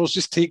two brothers,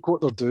 just take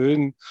what they're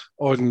doing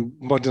on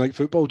Monday Night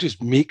Football,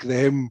 just make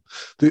them.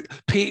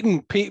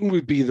 Peyton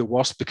would be the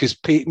worst because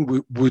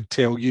Peyton would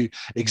tell you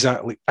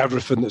exactly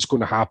everything that's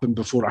going to happen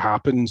before it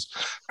happens,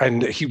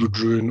 and he would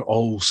ruin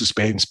all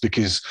suspense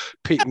because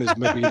Peyton is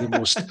maybe the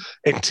most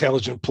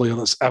intelligent player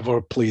that's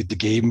ever played the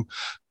game.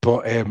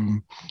 But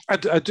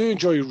I do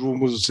enjoy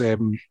Romo's.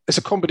 It's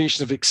a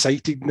combination of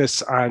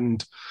excitedness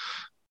and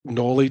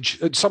knowledge.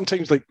 And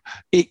sometimes, like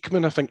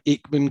Aikman, I think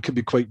Aikman can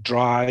be quite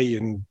dry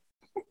and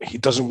he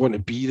doesn't want to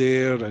be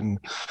there. And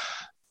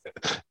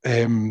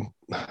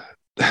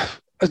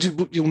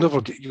you'll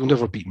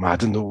never beat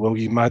Madden, though, will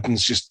you?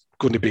 Madden's just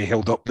going to be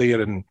held up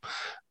there, and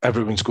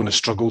everyone's going to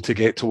struggle to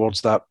get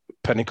towards that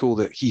pinnacle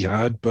that he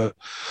had. But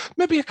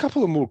maybe a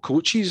couple of more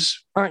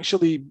coaches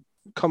actually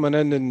coming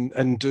in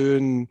and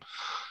doing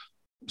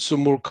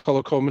some more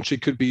colour commentary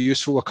could be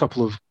useful. A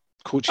couple of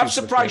coaches. I'm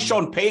surprised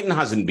Sean Payton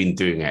hasn't been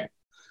doing it.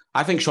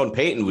 I think Sean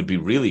Payton would be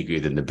really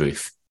good in the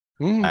booth.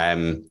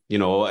 And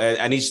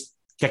he's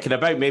kicking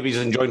about. Maybe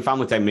he's enjoying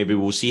family time. Maybe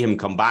we'll see him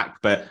come back.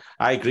 But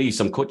I agree,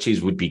 some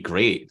coaches would be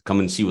great. Come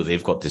and see what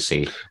they've got to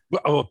say.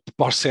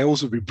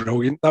 Barcells would be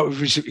brilliant. That would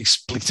be some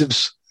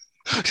expletives.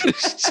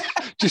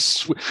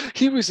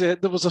 he was. There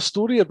was a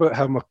story about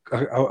him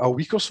a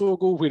week or so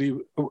ago where he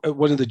at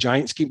one of the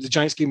Giants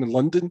game in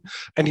London,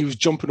 and he was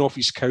jumping off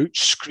his couch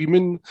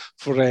screaming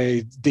for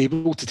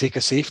Dable to take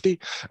a safety,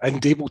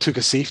 and Dable took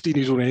a safety in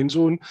his own end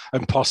zone,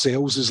 and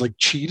Parcells is like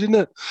cheering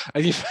it,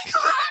 and you think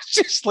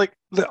just like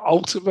the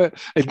ultimate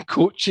in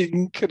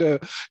coaching, kind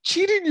of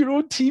cheering your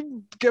own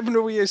team, giving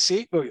away a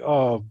safe. Like,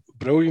 oh,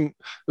 brilliant!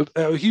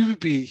 He would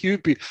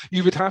be.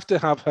 You would have to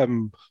have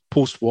him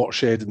post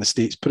Watershed in the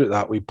States. Put it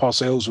that way.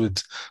 Parcells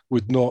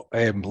would not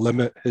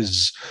limit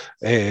his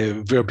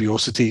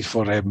verbiosity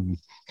for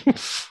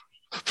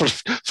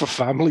for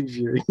family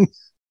viewing.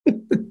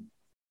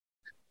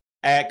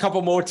 A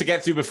couple more to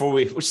get through before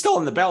we're still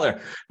in the belter.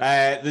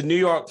 The New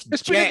York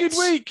Jets. Been a good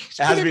week.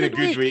 It has been a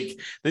good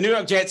week. The New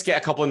York Jets get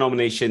a couple of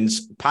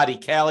nominations. Paddy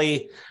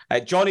Kelly,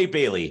 Johnny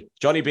Bailey.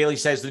 Johnny Bailey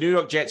says the New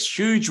York Jets'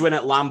 huge win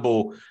at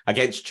Lambeau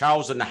against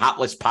Charles and the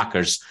hapless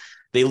Packers.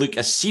 They look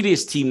a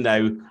serious team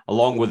now,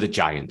 along with the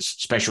Giants.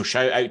 Special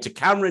shout out to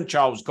Cameron,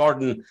 Charles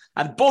Gordon,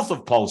 and both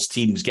of Paul's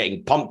teams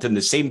getting pumped in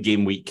the same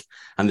game week,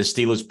 and the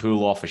Steelers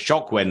pull off a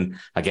shock win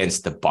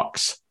against the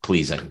Bucs.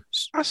 Pleasing.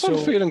 That's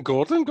unfair on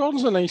Gordon.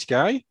 Gordon's a nice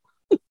guy.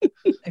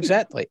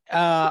 Exactly.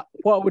 What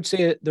I would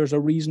say, there's a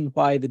reason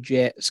why the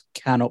Jets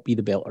cannot be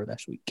the belter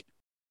this week.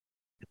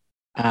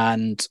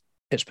 And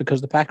it's because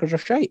the Packers are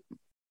shite.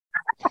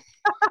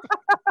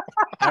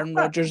 Aaron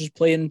Rodgers is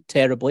playing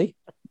terribly.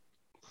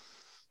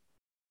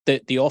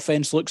 The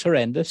offense looks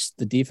horrendous.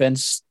 The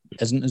defense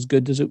isn't as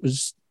good as it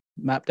was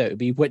mapped out to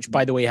be, which,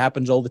 by the way,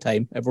 happens all the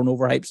time. Everyone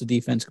overhypes the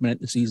defense coming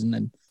into the season.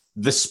 And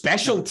the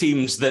special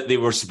teams that they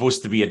were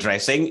supposed to be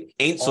addressing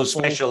ain't so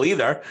special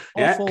either.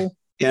 Awful.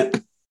 Yeah.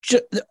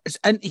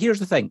 And here's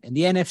the thing. In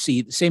the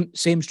NFC, the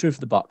same's true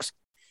for the Bucs.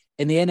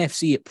 In the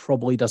NFC, it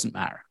probably doesn't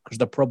matter because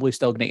they're probably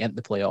still going to get into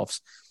the playoffs.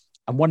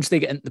 And once they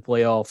get into the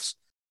playoffs,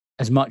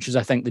 as much as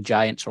I think the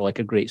Giants are like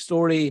a great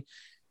story,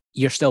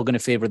 you're still going to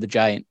favor the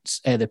Giants,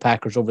 the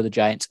Packers over the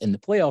Giants in the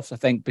playoffs, I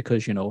think,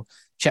 because,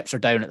 chips are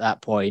down at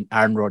that point.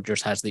 Aaron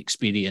Rodgers has the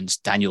experience.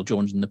 Daniel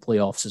Jones in the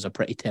playoffs is a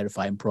pretty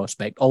terrifying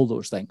prospect, all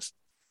those things.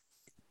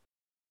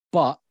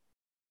 But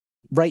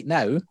right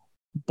now,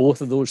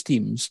 both of those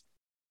teams,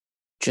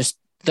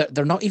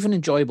 they're not even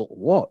enjoyable to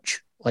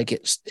watch. Like,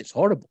 it's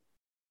horrible.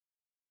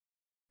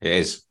 It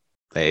is.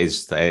 But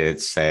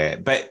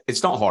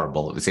it's not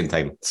horrible at the same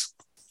time. It's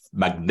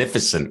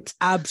magnificent,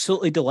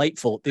 absolutely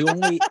delightful.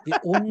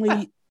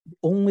 The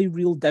only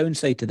real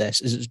downside to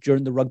this is it's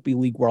during the Rugby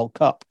League World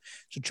Cup,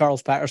 so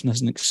Charles Patterson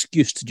has an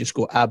excuse to just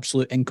go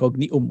absolute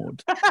incognito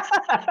mode.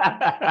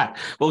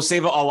 We'll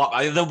save it all up.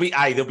 They'll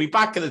be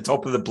back at the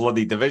top of the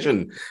bloody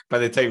division by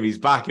the time he's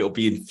back. It'll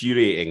be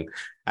infuriating.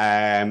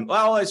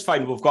 Well, it's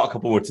fine. We've got a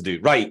couple more to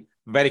do. Right,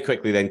 very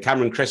quickly then.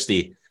 Cameron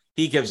Christie.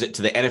 He gives it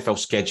to the NFL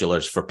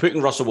schedulers for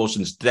putting Russell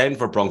Wilson's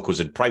Denver Broncos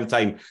in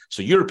primetime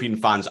so European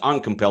fans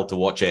aren't compelled to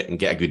watch it and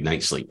get a good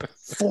night's sleep.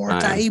 4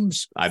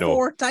 times. I know.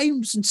 4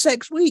 times in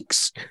 6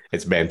 weeks.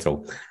 It's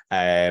mental.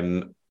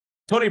 Tony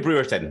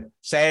Brewerton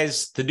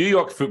says the New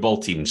York football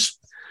teams,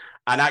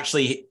 and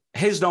actually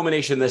his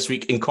nomination this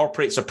week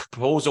incorporates a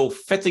proposal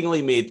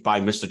fittingly made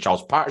by Mr.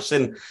 Charles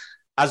Patterson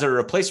as a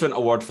replacement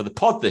award for the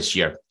pod this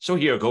year. So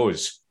here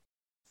goes.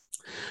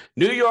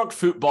 New York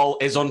football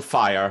is on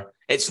fire.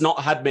 It's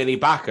not had many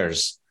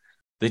backers.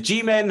 The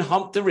G-men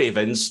humped the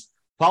Ravens,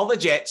 while the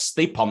Jets,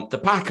 they pumped the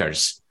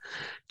Packers.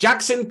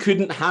 Jackson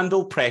couldn't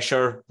handle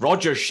pressure.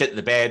 Rodgers shit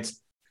the bed.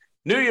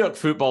 New York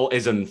football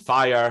is on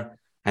fire,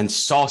 and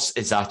sauce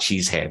is at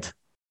cheesehead.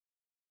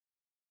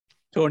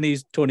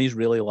 Tony's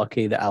really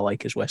lucky that I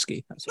like his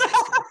whiskey.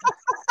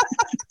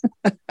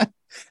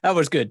 That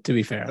was good, to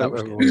be fair.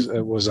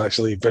 It was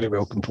actually very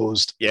well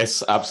composed.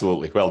 Yes,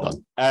 absolutely.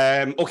 Well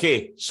done.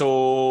 Okay,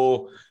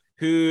 so...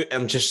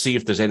 I'm just see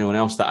if there's anyone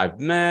else that I've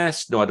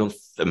missed. No, I don't.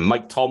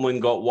 Mike Tomlin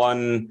got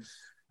one.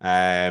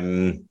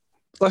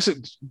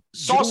 Listen,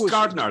 Sauce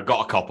Gardner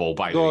got a couple,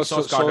 by the way.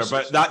 Sauce Gardner,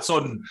 but that's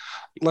on.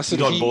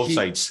 Listen, on both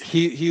sides.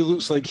 He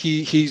looks like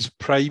he's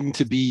primed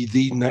to be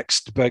the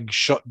next big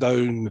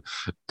shutdown.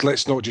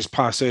 Let's not just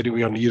pass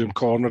anyway on Earam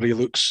corner.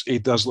 He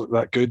does look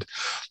that good.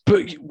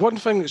 But one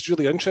thing that's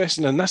really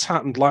interesting, and this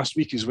happened last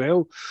week as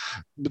well,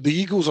 the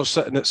Eagles are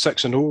sitting at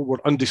 6-0. We're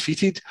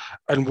undefeated,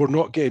 and we're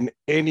not getting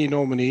any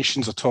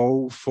nominations at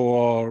all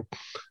for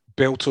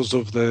belters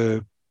of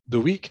the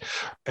week,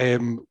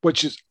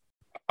 which is.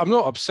 I'm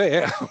not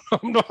upset.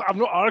 I'm not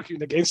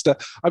arguing against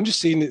it. I'm just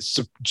saying it's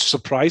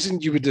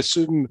surprising. You would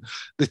assume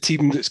the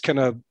team that's kind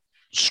of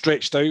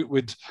stretched out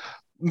would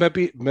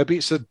maybe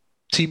it's a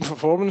team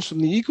performance from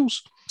the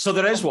Eagles. So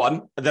there is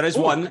one.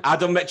 One.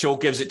 Adam Mitchell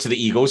gives it to the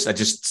Eagles. I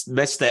just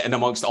missed it. And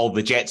amongst all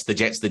the Jets, it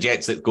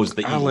goes to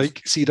the Eagles.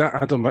 See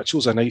that Adam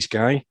Mitchell's a nice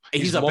guy.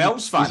 He's a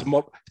Bells fan.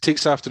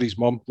 Takes after his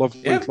mum.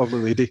 Lovely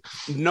lady.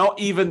 Not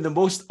even the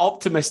most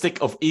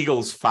optimistic of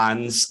Eagles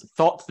fans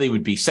thought they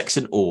would be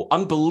 6-0.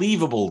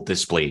 Unbelievable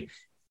display.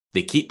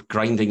 They keep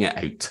grinding it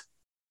out.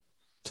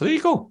 So there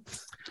you go.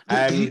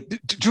 Do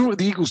you know what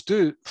the Eagles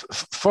do?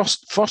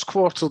 First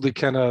quarter they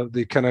kind of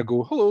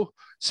go hello.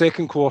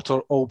 Second quarter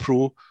all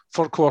pro.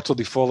 Third quarter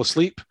they fall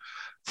asleep.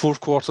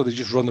 Fourth quarter, they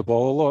just run the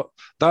ball a lot.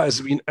 That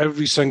has been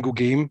every single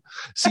game.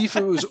 See, if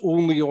it was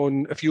only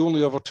on, if you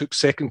only ever took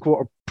second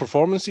quarter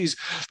performances,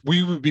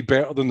 we would be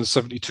better than the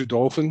 72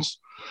 Dolphins.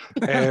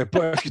 But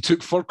if you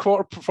took third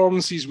quarter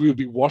performances, we would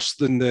be worse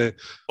than the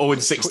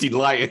 0-16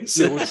 Lions.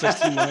 The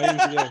 0-16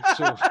 Lions, yeah.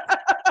 So.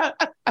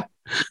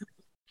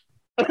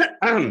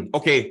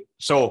 Okay,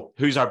 so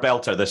who's our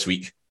belter this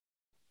week?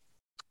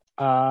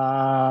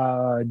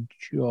 Josh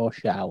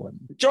Allen.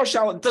 Josh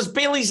Allen. Does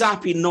Bailey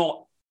Zappi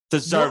not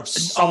deserve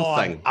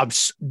something?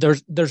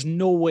 There's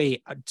no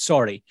way.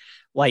 Sorry.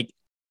 Like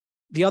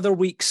the other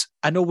weeks,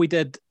 I know we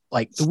did,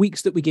 like the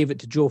weeks that we gave it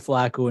to Joe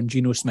Flacco and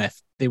Geno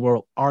Smith, they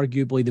were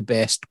arguably the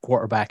best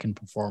quarterback in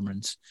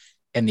performance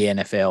in the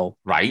NFL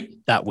right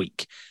that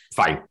week.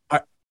 Fine.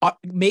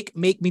 Make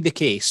me the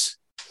case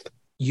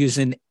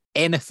using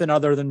anything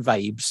other than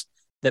vibes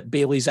that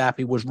Bailey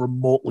Zappi was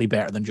remotely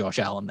better than Josh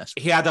Allen this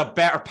week. He had a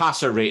better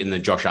passer rating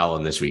than Josh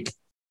Allen this week.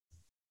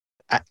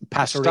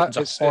 Passer rating's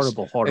a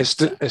horrible. It's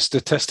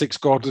statistics,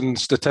 Gordon.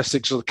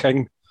 Statistics are the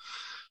king.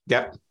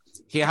 Yep.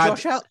 He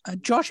had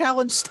Josh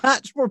Allen's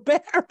stats were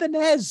better than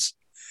his.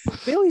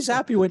 Bailey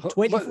Zappi went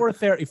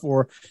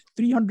 24-34,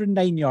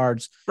 309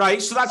 yards.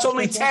 Right, so that's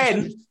only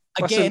 10.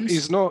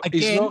 Against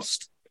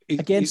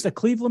the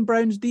Cleveland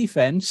Browns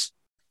defense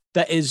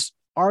that is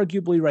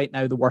arguably right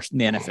now the worst in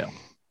the NFL.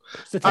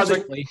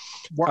 Statistically,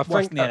 worst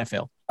in the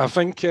NFL. I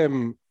think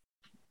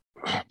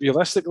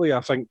realistically,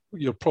 I think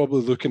you're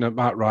probably looking at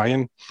Matt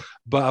Ryan,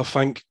 but I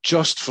think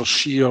just for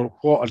sheer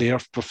what on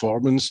earth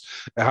performance,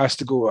 it has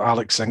to go to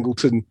Alex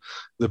Singleton,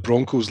 the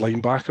Broncos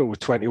linebacker with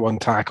 21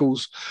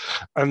 tackles.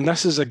 And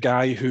this is a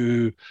guy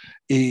who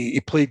he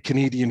played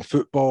Canadian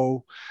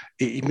football.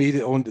 He made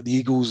it onto the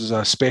Eagles as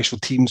a special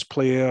teams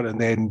player,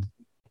 and then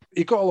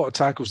he got a lot of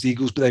tackles, the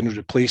Eagles, but then he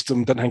replaced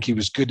him. Didn't think he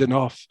was good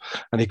enough.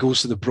 And he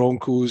goes to the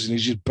Broncos and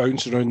he's just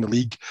bouncing around the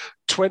league.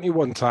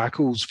 21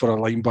 tackles for a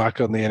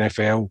linebacker in the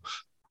NFL.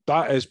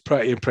 That is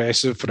pretty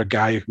impressive for a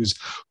guy who's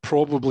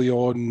probably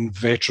on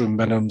veteran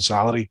minimum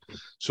salary.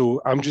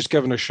 So I'm just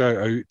giving a shout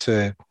out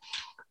to,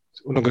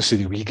 I'm not going to say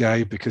the wee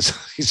guy because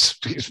he's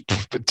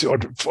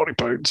 240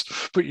 pounds,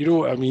 but you know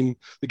what I mean?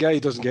 The guy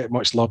doesn't get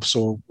much love.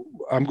 So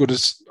I'm going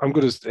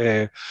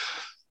to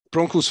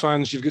Broncos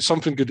fans, you've got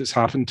something good that's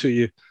happened to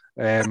you.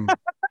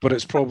 But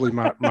it's probably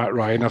Matt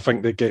Ryan, I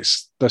think, that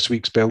gets this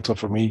week's belter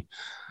for me.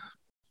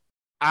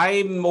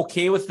 I'm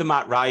okay with the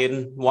Matt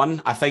Ryan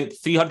one. I think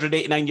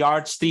 389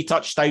 yards, 3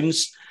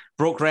 touchdowns,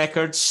 broke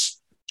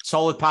records,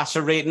 solid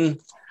passer rating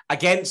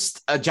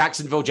against a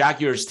Jacksonville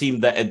Jaguars team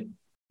that had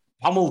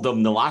pummeled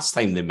them the last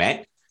time they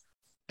met.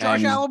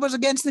 Josh Allen was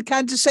against the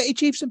Kansas City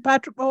Chiefs and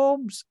Patrick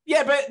Mahomes.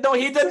 Yeah, but no,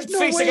 he didn't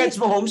face against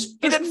Mahomes.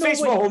 He didn't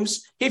face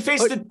Mahomes. He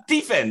faced the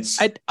defense.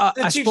 The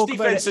Chiefs'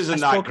 defense isn't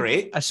that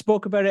great. I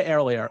spoke about it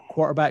earlier.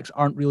 Quarterbacks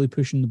aren't really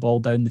pushing the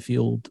ball down the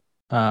field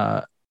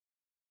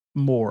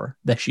more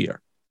this year.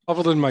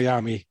 Other than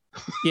Miami.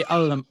 Yeah,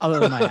 other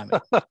than Miami.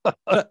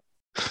 But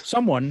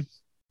someone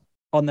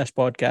on this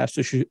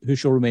podcast, who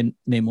shall remain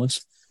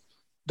nameless,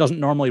 doesn't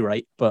normally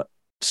write, but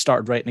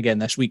started writing again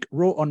this week,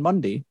 wrote on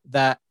Monday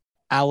that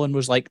Allen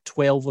was like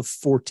 12 of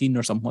 14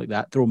 or something like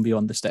that, thrown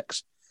beyond the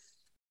sticks.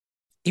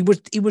 He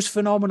was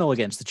phenomenal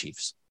against the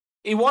Chiefs.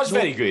 He was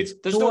very good.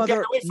 There's no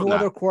getting away from that. No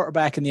other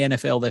quarterback in the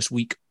NFL this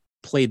week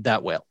played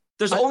that well.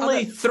 There's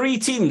only 3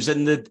 teams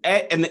in the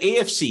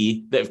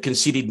AFC that have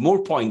conceded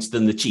more points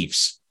than the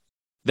Chiefs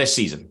this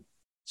season.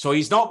 So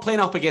he's not playing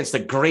up against a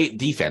great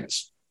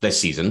defense this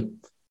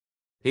season.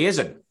 He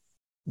isn't.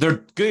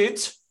 They're good.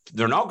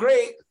 They're not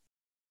great.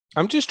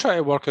 I'm just trying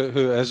to work out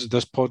who it is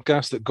this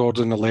podcast that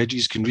Gordon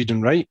alleges can read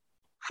and write.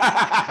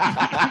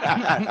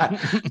 I'm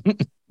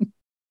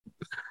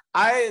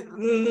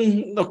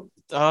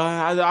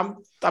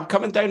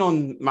coming down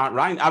on Matt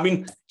Ryan. I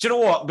mean, do you know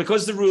what?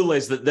 Because the rule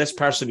is that this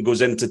person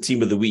goes into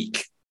Team of the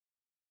Week.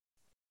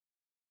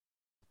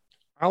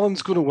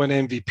 Allen's going to win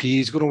MVP.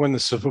 He's going to win the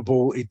Super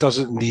Bowl. He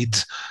doesn't need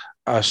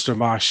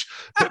Stramash.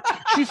 But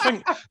do you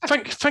think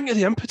of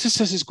the impetus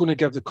this is going to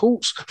give the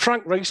Colts?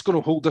 Frank Reich's going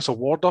to hold this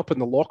award up in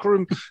the locker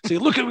room, say,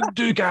 look at what we can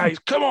do, guys,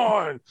 come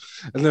on.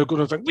 And they're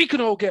going to think, we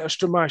can all get a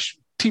Stramash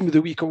Team of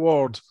the Week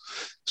award.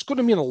 It's going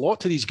to mean a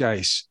lot to these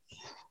guys.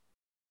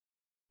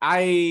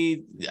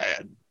 I'm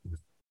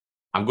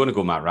going to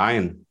go Matt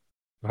Ryan.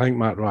 I think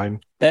Matt Ryan.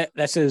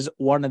 This is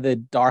one of the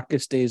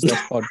darkest days this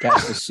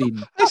podcast has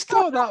seen. It's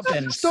not that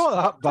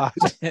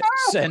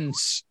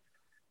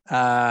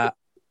bad.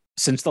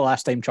 Since the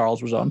last time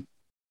Charles was on.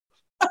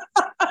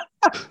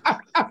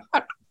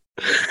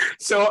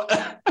 So,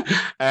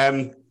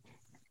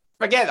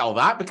 forget all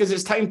that because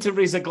it's time to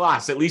raise a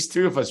glass. At least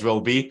 2 of us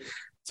will be.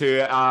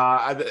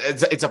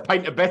 It's a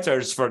pint of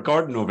bitters for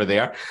Gordon over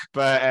there.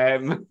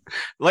 But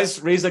let's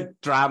raise a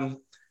dram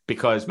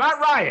because Matt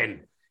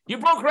Ryan, you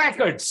broke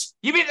records.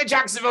 You beat the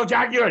Jacksonville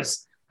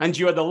Jaguars, and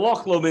you are the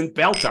Loch Lomond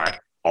Belter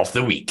of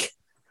the Week.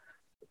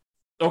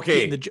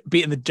 Okay,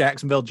 beating the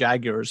Jacksonville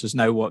Jaguars is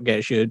now what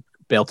gets you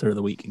belter of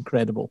the week.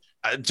 Incredible.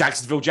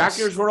 Jacksonville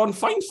Jaguars were on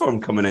fine form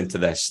coming into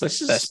this.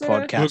 This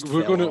podcast.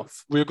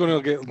 We're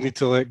going to need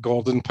to let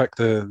Gordon pick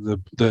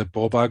the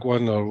ball bag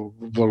one, or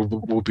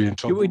we'll be in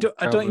trouble.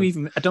 I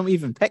don't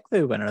even pick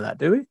the winner of that,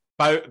 do we?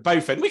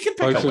 Bowfin. We can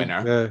pick a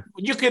winner. Yeah.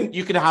 You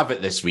can have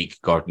it this week,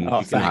 Gordon.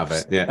 You can have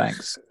it. Yeah.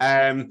 Thanks.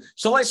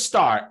 So let's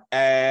start.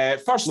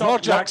 First Lamar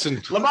off,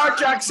 Jackson. Lamar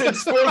Jackson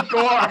scored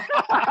more.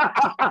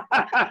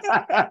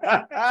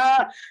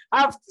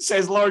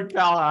 Says Lord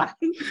Callahan.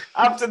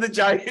 After the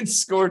Giants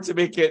scored to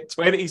make it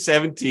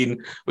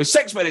 2017, with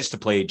 6 minutes to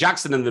play,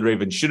 Jackson and the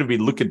Ravens should have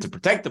been looking to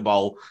protect the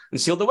ball and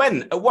seal the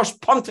win. At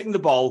worst, punting the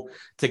ball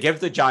to give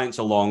the Giants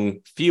a long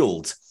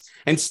field.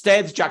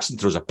 Instead, Jackson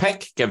throws a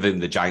pick, giving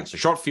the Giants a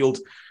short field,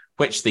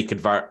 which they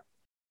convert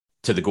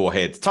to the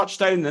go-ahead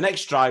touchdown. The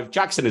next drive,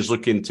 Jackson is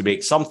looking to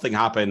make something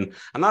happen,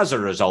 and as a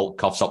result,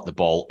 coughs up the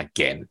ball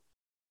again.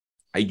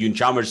 Ewan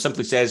Chalmers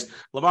simply says,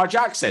 Lamar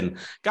Jackson,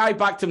 guy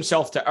backed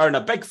himself to earn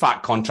a big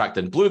fat contract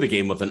and blew the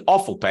game with an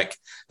awful pick,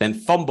 then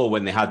fumble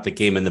when they had the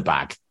game in the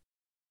bag.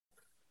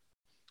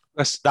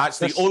 That's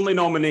the only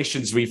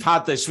nominations we've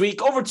had this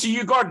week. Over to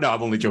you, Gordon. No,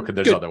 I'm only joking.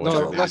 There's other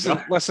ones.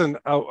 Listen.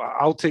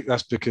 I'll take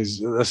this because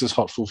this is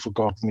hurtful for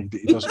Gordon.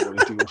 He doesn't want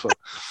to deal with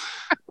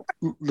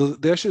it.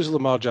 The issues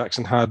Lamar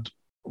Jackson had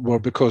were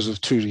because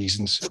of 2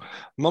 reasons.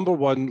 Number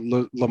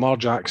one, Lamar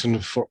Jackson,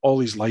 for all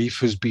his life,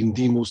 has been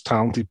the most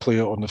talented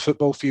player on the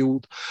football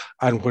field.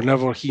 And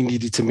whenever he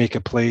needed to make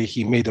a play,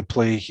 he made a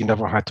play. He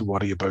never had to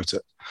worry about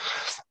it.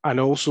 And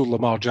also,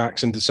 Lamar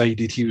Jackson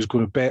decided he was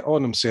going to bet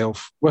on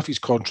himself with his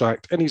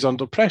contract, and he's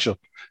under pressure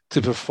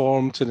to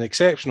perform to an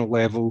exceptional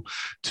level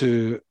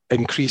to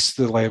increase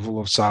the level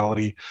of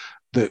salary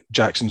that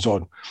Jackson's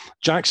on.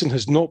 Jackson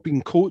has not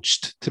been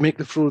coached to make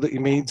the throw that he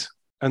made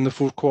in the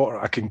 4th quarter,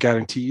 I can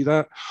guarantee you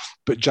that.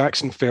 But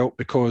Jackson felt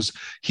because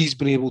he's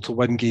been able to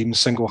win games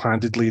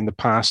single-handedly in the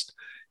past,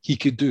 he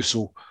could do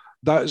so.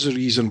 That is the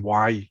reason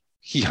why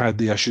he had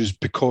the issues,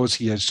 because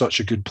he is such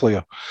a good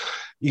player.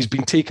 He's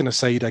been taken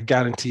aside, I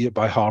guarantee it,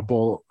 by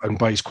Harbaugh and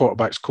by his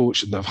quarterback's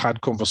coach, and they've had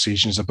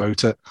conversations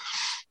about it.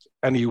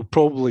 And he'll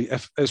probably,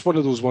 if it's one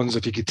of those ones,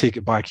 if he could take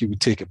it back, he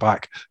would take it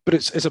back. But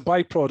it's a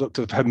byproduct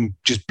of him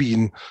just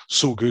being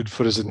so good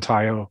for his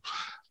entire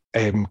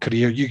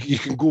career. You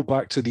can go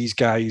back to these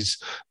guys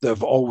that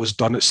have always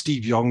done it.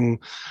 Steve Young,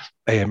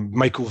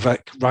 Michael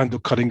Vick, Randall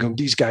Cunningham,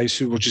 these guys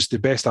who were just the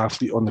best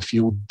athlete on the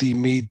field. They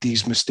made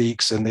these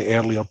mistakes in the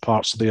earlier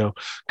parts of their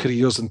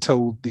careers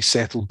until they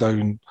settled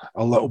down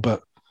a little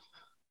bit.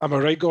 Am I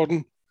right,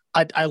 Gordon?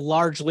 I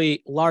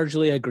largely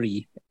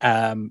agree.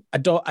 I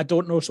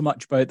don't know so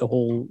much about the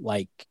whole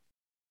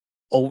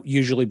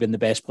usually been the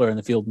best player in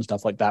the field and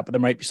stuff like that, but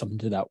there might be something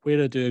to that.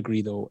 Where I do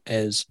agree though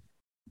is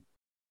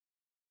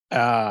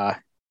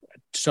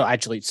so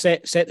actually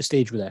set the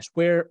stage with this.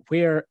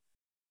 Where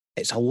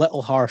it's a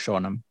little harsh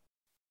on him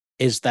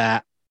is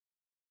that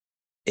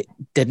it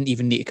didn't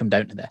even need to come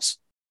down to this.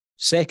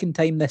 Second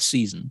time this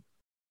season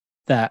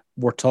that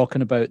we're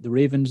talking about the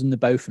Ravens and the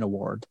Bowfin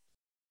Award,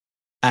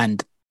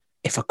 and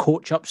if a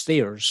coach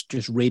upstairs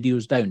just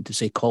radios down to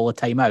say call a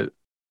timeout,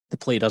 the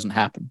play doesn't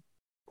happen.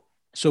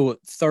 So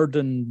 3rd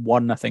and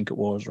 1, I think it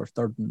was, or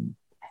 3rd and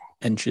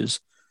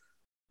inches,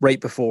 right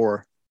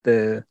before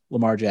the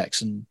Lamar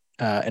Jackson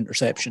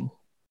interception,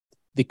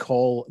 they've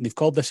called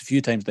this a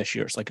few times this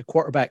year. It's like a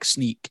quarterback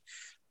sneak,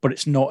 but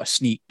it's not a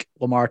sneak.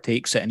 Lamar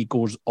takes it and he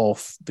goes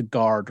off the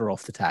guard or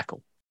off the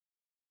tackle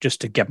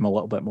just to give him a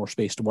little bit more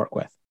space to work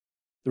with.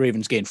 The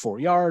Ravens gain 4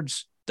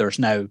 yards. There's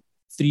now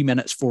 3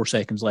 minutes, 4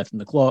 seconds left in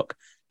the clock.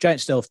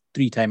 Giants still have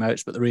 3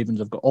 timeouts, but the Ravens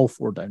have got all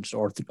 4 downs,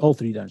 or all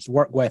 3 downs to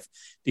work with.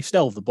 They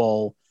still have the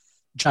ball.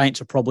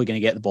 Giants are probably going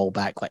to get the ball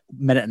back, like 1.5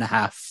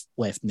 minutes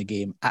left in the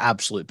game at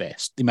absolute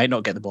best. They might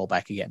not get the ball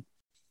back again.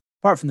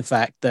 Apart from the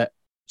fact that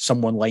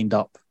someone lined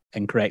up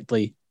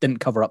incorrectly,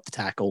 didn't cover up the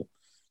tackle,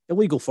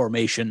 illegal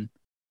formation,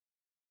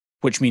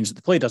 which means that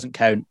the play doesn't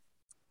count,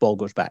 ball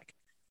goes back.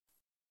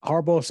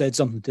 Harbaugh said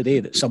something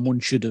today that someone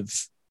should have,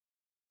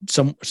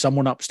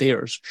 someone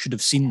upstairs should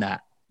have seen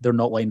that they're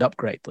not lined up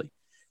correctly.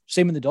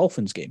 Same in the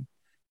Dolphins game.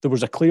 There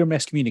was a clear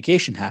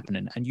miscommunication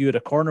happening, and you had a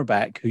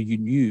cornerback who you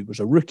knew was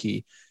a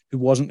rookie who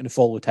wasn't going to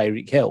follow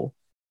Tyreek Hill,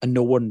 and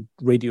no one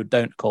radioed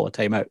down to call a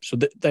timeout. So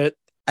that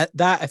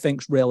I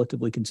think is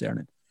relatively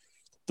concerning.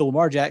 The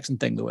Lamar Jackson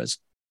thing, though, is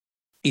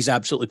he's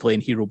absolutely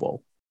playing hero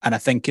ball. And I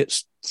think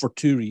it's for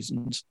 2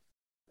 reasons.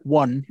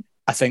 One,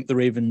 I think the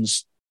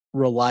Ravens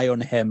rely on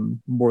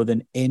him more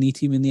than any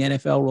team in the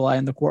NFL rely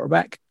on the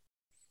quarterback,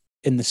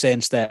 in the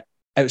sense that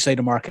outside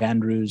of Mark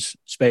Andrews,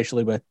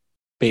 especially with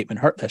Bateman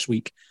hurt this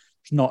week,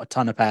 there's not a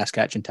ton of pass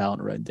catching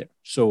talent around there.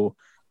 So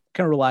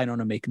kind of relying on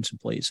him making some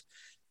plays.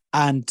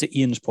 And to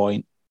Ian's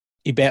point,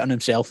 he bet on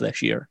himself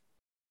this year.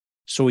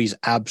 So he's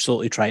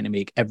absolutely trying to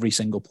make every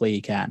single play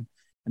he can.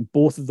 And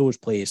both of those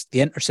plays,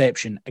 the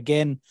interception,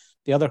 again,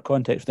 the other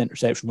context of the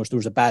interception was there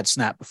was a bad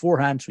snap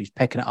beforehand, so he's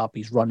picking it up,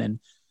 he's running.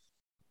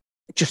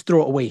 Just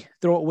throw it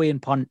away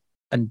and punt,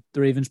 and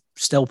the Ravens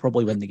still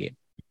probably win the game.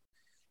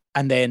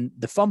 And then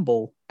the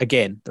fumble,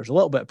 again, there's a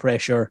little bit of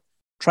pressure,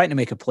 trying to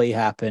make a play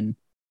happen.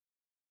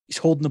 He's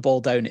holding the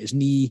ball down at his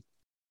knee.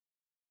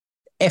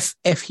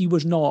 If he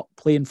was not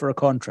playing for a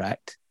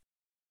contract,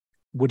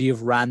 would he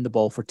have ran the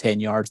ball for 10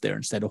 yards there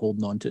instead of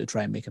holding on to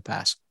try and make a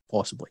pass?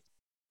 Possibly.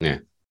 Yeah.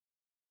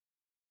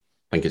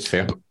 I think it's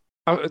fair.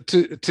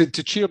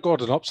 To cheer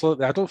Gordon up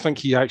slightly, I don't think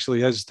he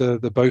actually is the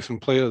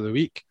Bowfen Player of the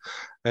Week.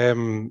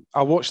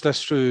 I watched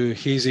this through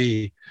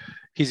hazy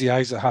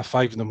eyes at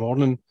 5:30 in the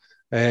morning,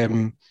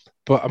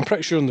 but I'm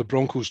pretty sure in the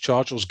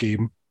Broncos-Chargers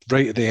game,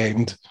 right at the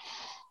end,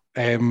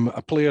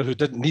 a player who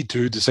didn't need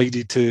to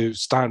decided to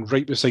stand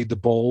right beside the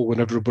ball when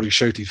everybody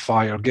shouted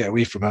fire, get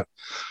away from it,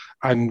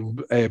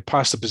 and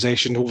pass the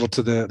possession over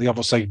to the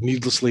other side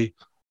needlessly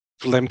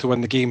for them to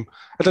win the game.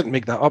 I didn't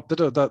make that up,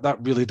 did I? That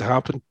really did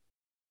happen.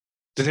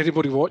 Did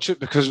anybody watch it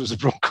because it was a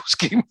Broncos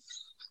game?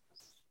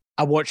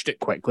 I watched it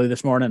quickly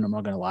this morning. I'm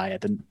not going to lie. I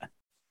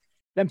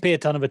didn't pay a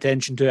ton of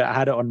attention to it. I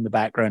had it on in the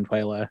background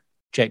while I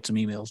checked some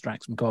emails,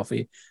 drank some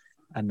coffee,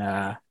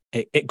 and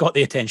it got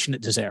the attention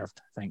it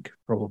deserved. I think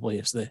probably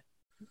is the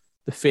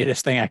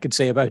fairest thing I could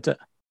say about it.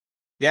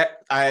 Yeah,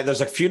 there's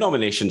a few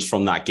nominations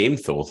from that game,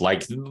 though.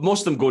 Like,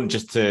 most of them going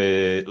just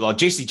to... Well,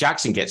 JC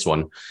Jackson gets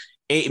one.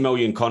 $80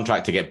 million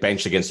contract to get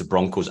benched against the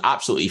Broncos.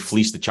 Absolutely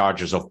fleeced the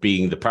Chargers of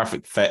being the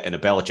perfect fit in a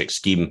Belichick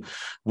scheme.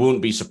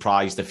 Won't be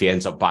surprised if he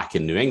ends up back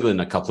in New England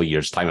in a couple of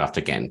years' time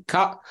after getting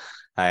cut.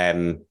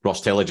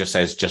 Ross Taylor just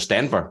says, just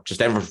Denver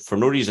for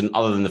no reason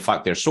other than the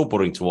fact they're so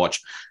boring to watch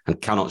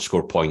and cannot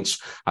score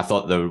points. I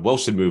thought the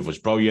Wilson move was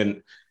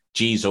brilliant.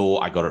 Geez,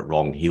 I got it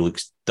wrong. He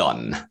looks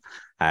done.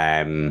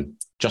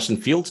 Justin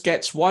Fields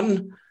gets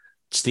one.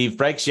 Steve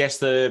Briggs, yes,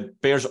 the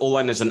Bears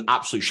O-line is an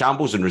absolute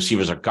shambles and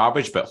receivers are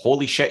garbage, but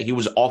holy shit, he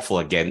was awful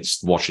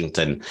against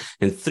Washington.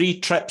 In 3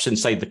 trips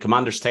inside the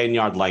Commanders'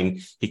 10-yard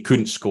line, he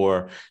couldn't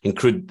score,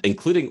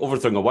 including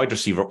overthrowing a wide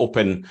receiver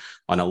open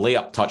on a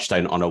layup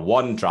touchdown on a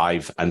 1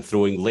 drive and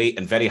throwing late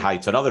and very high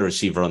to another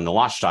receiver on the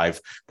last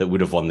drive that would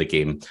have won the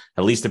game.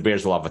 At least the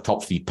Bears will have a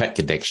top 3 pick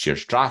in next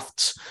year's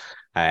drafts.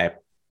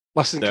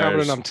 Listen,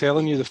 Cameron, I'm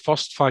telling you, the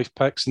first 5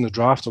 picks in the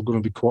draft are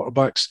going to be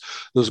quarterbacks.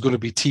 There's going to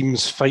be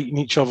teams fighting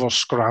each other,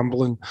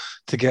 scrambling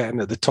to get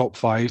into the top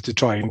 5 to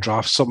try and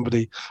draft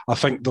somebody. I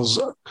think there's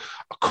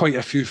quite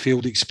a few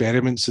failed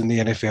experiments in the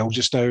NFL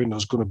just now, and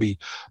there's going to be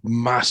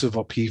massive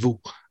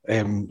upheaval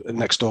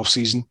next off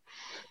season.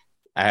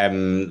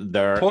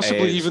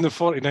 Possibly even the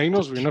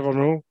 49ers, we never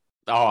know.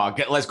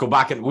 Let's go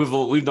back, and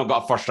we've not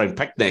got a first round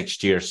pick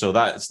next year, so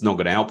that's not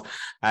going to help.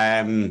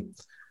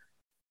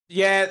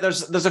 Yeah,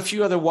 there's a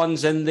few other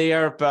ones in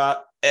there,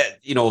 but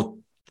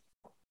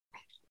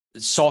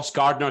Sauce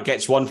Gardner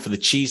gets one for the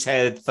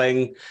cheesehead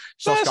thing.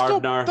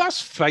 Gardner,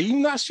 that's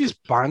fine. That's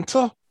just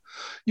banter.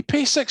 You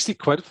pay 60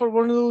 quid for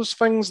one of those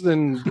things,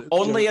 then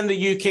only in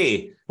the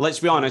UK. Let's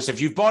be honest. If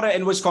you've bought it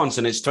in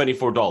Wisconsin, it's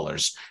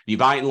 $24. You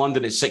buy it in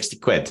London, it's 60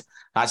 quid.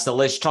 That's the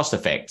Liz Truss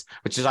effect,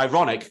 which is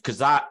ironic because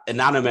that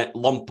inanimate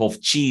lump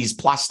of cheese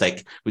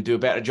plastic would do a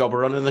better job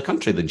of running the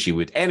country than she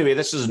would. Anyway,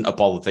 this isn't a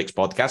politics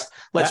podcast.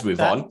 Let's move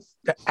on.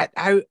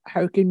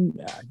 How can...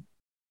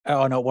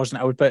 Oh, no, it wasn't.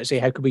 I was about to say,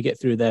 how could we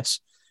get through this?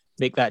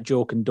 Make that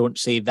joke and don't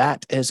say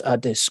that is a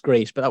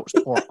disgrace. But that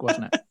was pork,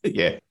 wasn't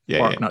it? Yeah.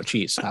 Pork, not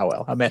cheese. Oh,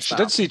 well, I messed She that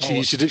did up. say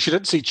cheese. She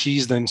did say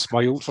cheese, then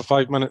smiled for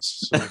 5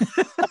 minutes. So.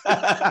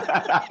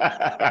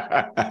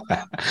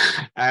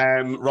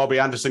 Robbie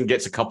Anderson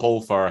gets a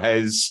couple for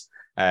his.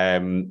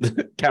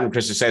 Cameron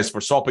Christie says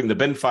for sopping the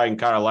bin fire in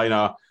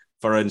Carolina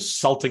for an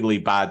insultingly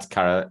bad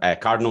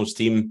Cardinals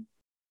team.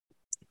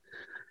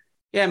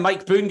 Yeah,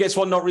 Mike Boone gets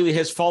one, not really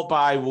his fault, but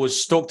I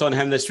was stoked on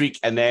him this week,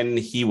 and then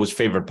he was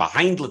favoured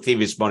behind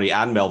Latavius Murray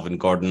and Melvin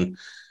Gordon.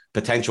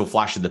 Potential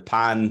flash in the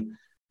pan.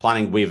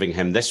 Planning waiving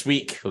him this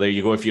week. Well, there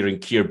you go. If you're in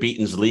Keir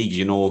Beaton's league,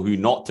 you know who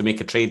not to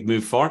make a trade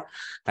move for,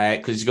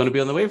 because he's going to be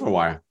on the waiver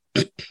wire.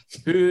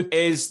 Who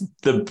gets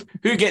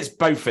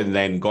Bowfen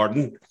then,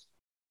 Gordon?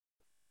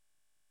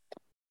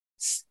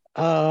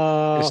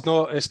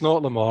 It's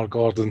not Lamar,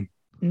 Gordon.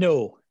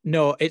 No,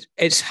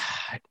 it's.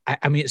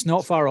 I mean, it's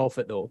not far off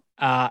it though.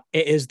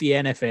 It is the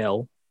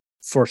NFL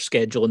for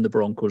scheduling the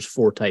Broncos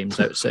 4 times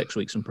out of 6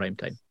 weeks in prime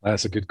time.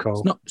 That's a good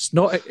call. It's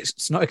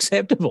not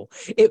acceptable.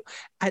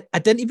 I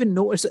didn't even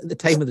notice it at the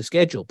time of the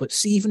schedule, but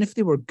see, even if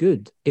they were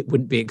good, it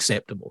wouldn't be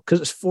acceptable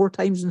because it's 4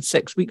 times in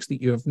 6 weeks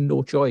that you have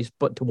no choice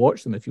but to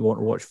watch them if you want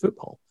to watch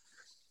football.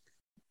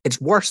 It's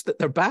worse that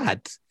they're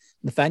bad.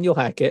 Nathaniel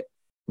Hackett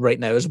right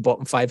now is a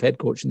bottom 5 head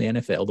coach in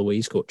the NFL, the way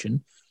he's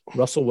coaching.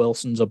 Russell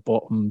Wilson's a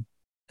bottom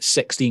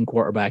 16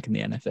 quarterback in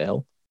the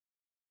NFL.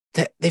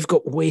 They've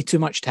got way too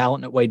much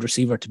talent at wide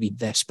receiver to be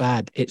this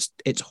bad. It's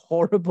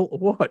horrible to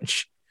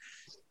watch.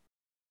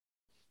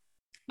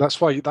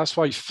 That's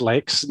why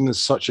flexing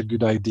is such a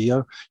good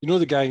idea. You know,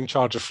 the guy in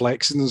charge of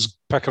flexing is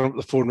picking up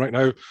the phone right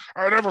now.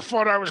 I never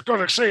thought I was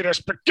going to say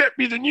this, but get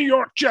me the New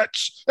York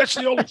Jets. That's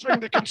the only thing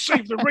that can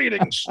save the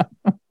ratings.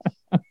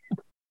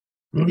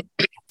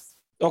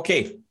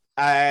 Okay.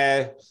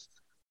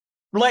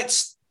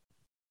 Let's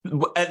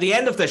At the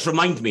end of this,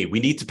 remind me, we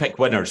need to pick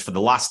winners for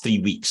the last 3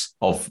 weeks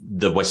of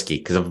the whiskey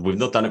because we've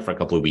not done it for a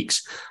couple of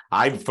weeks.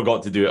 I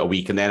forgot to do it a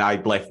week, and then I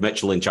left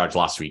Mitchell in charge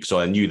last week, so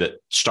I knew that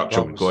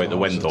structure would go out the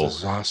window.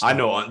 I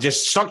know,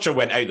 just structure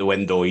went out the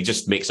window. He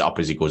just makes it up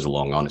as he goes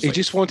along, honestly. He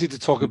just wanted to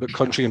talk about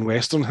country and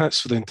western hits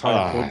for the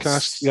entire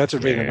podcast. You had to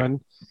rein him in.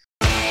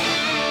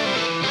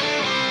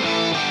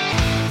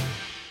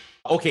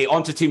 Okay,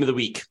 on to team of the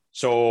week.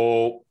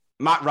 So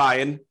Matt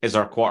Ryan is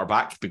our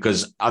quarterback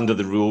because under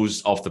the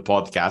rules of the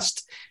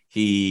podcast,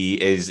 he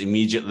is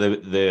immediately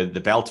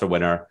the Belter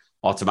winner,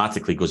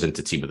 automatically goes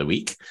into team of the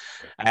week.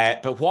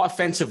 But what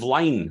offensive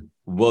line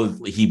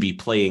will he be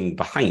playing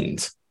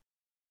behind?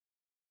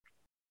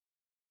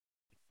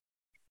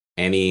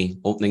 Any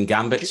opening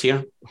gambits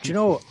here? Do you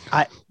know,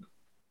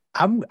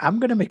 I'm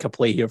going to make a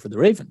play here for the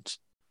Ravens.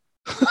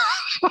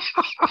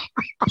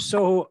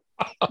 So...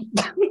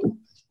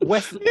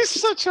 He's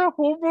such a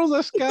homer,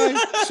 this guy.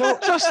 So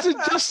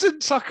Justin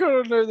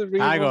Tucker now the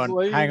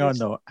Ravens.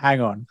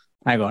 Hang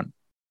on.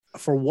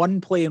 For one,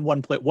 they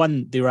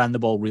ran the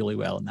ball really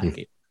well in that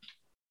game.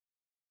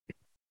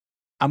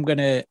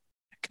 Can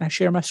I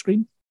share my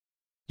screen?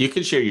 You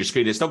can share your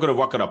screen. It's not going to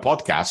work on a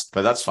podcast,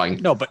 but that's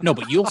fine. No, but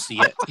you'll see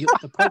it.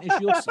 The point is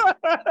you'll see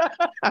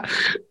it.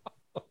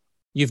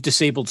 You've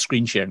disabled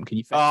screen sharing. Can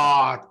you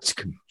fix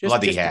it?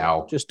 Bloody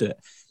hell. Just do it.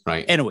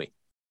 Right. Anyway.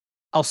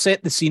 I'll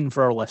set the scene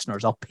for our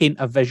listeners. I'll paint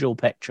a visual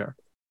picture.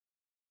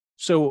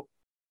 So,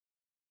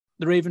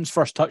 the Ravens'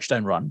 first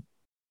touchdown run,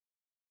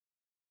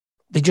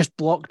 they just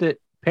blocked it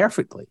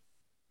perfectly.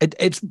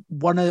 It's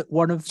one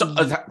of.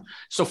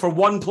 So for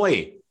one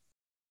play.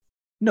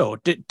 No,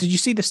 did you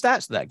see the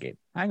stats of that game?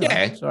 Hang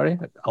on, sorry,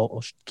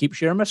 I'll keep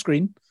sharing my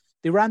screen.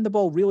 They ran the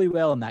ball really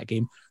well in that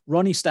game.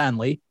 Ronnie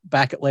Stanley,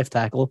 back at left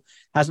tackle,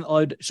 hasn't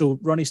allowed... So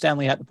Ronnie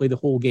Stanley had to play the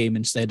whole game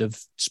instead of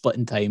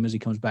splitting time as he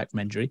comes back from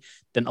injury.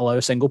 Didn't allow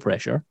a single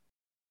pressure.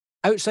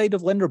 Outside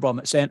of Linderbaum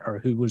at center,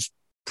 who was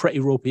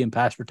pretty ropey in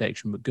pass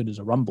protection, but good as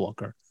a run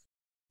blocker,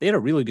 they had a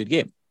really good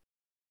game.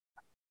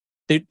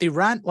 They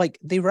ran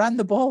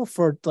the ball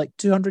for like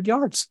 200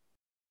 yards.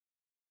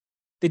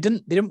 They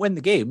didn't win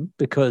the game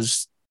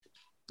because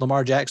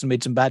Lamar Jackson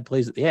made some bad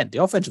plays at the end.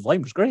 The offensive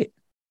line was great.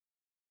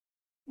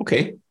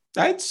 Okay,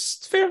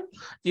 that's fair.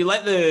 You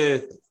let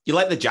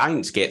the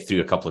Giants get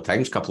through a couple of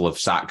times, couple of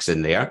sacks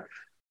in there.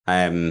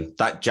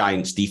 That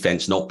Giants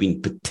defense not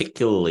being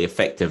particularly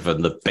effective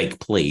on the big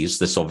plays.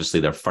 This is obviously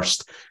their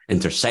first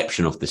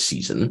interception of the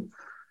season.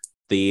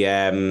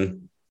 Do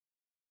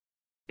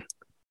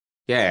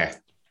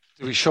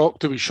we shock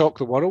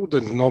the world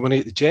and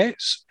nominate the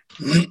Jets?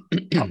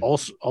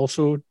 also,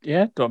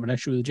 don't have an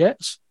issue with the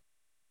Jets.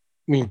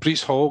 I mean,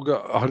 Breece Hall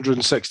got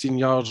 116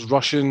 yards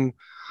rushing.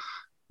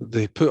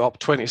 They put up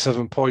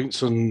 27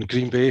 points on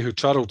Green Bay, who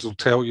Charles will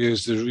tell you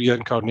is the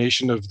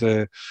reincarnation of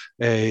the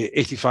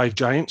 85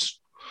 Giants.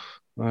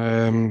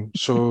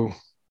 So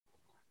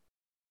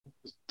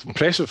it's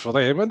impressive for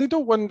them. And they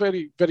don't win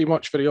very, very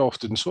much very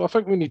often. So I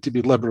think we need to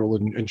be liberal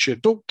and share.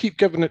 Don't keep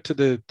giving it to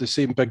the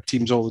same big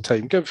teams all the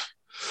time. Give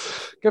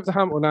the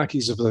Hamilton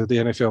Ackies of the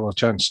NFL a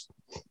chance.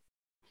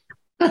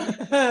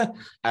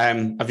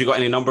 Have you got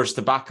any numbers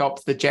to back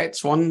up the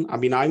Jets one? I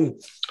mean, I'm...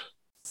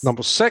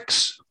 Number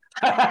 6.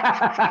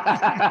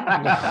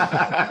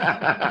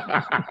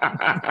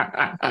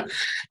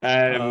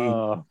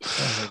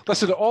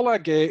 Listen, all I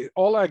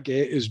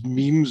get is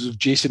memes of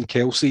Jason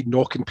Kelce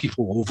knocking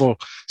people over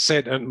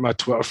sent into my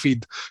Twitter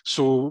feed.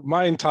 So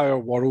my entire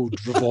world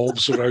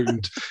revolves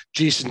around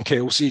Jason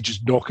Kelce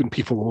just knocking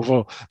people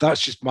over.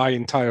 That's just my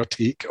entire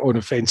take on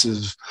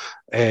offensive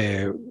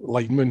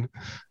linemen.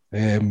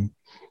 The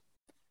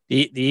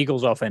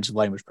Eagles' offensive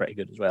line was pretty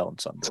good as well on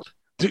Sunday.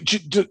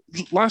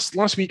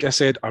 Last week I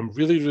said I'm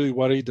really, really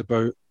worried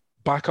about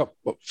backup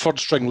third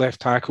string left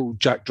tackle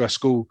Jack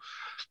Driscoll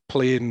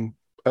playing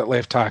at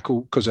left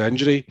tackle because of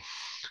injury.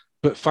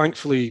 But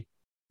thankfully,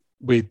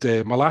 with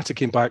Malata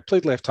came back,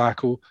 played left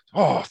tackle.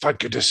 Oh, thank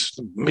goodness,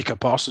 Micah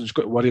Parsons,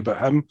 got to worry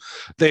about him.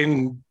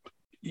 Then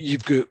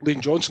you've got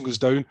Lane Johnson goes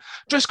down.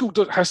 Driscoll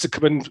has to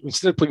come in,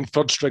 instead of playing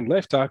third string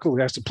left tackle,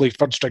 he has to play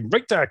third string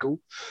right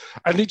tackle.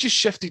 And they just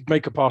shifted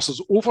Micah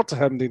Parsons over to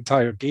him the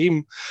entire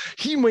game.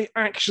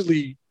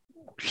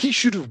 He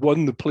should have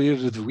won the player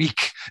of the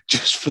week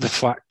just for the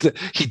fact that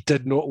he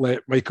did not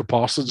let Micah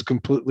Parsons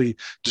completely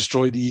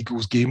destroy the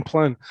Eagles' game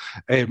plan.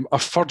 A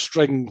third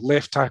string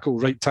left tackle,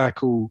 right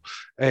tackle.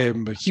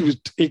 He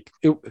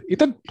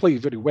didn't play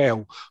very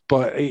well,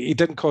 but he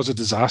didn't cause a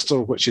disaster,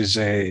 which is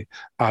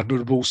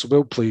admirable. So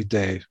well played,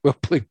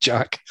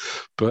 Jack.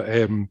 But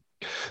the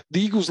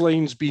Eagles'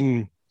 line's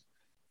been...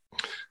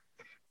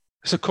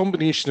 It's a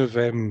combination of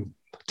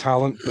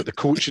talent, but the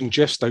coach and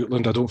Jeff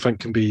Stoutland, I don't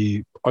think can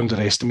be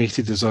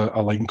underestimated as a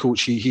line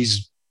coach.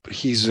 He's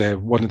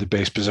one of the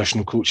best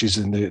positional coaches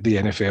in the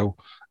NFL.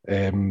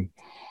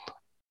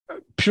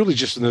 Purely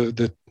just in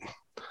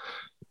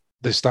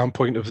the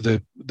standpoint of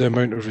the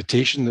amount of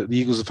rotation that the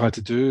Eagles have had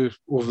to do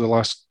over the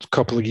last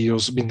couple of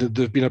years. I mean,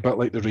 they've been a bit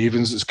like the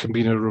Ravens. It's can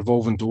be a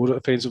revolving door at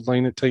offensive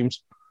line at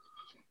times.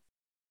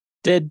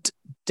 Did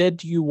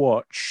you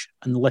watch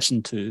and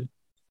listen to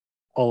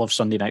all of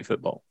Sunday Night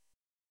Football?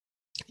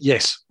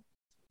 Yes.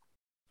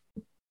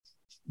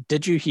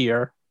 Did you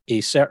hear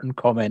a certain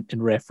comment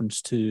in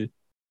reference to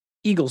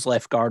Eagles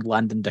left guard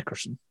Landon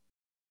Dickerson?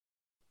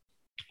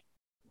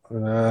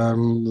 There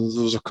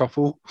was a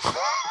couple.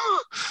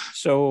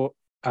 So,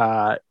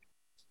 the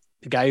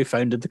guy who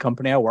founded the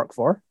company I work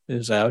for,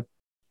 is a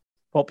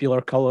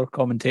popular color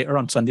commentator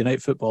on Sunday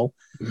Night Football,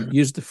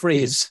 used the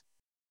phrase,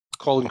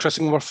 Colin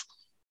Chrissingworth.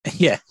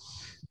 yeah,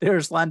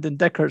 there's Landon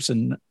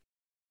Dickerson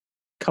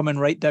coming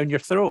right down your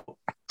throat.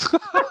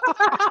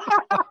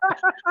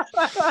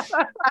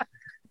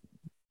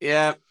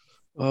 Yeah.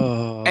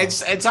 Oh.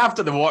 It's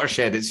after the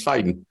watershed. It's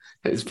fine.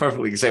 It's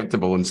perfectly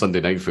acceptable in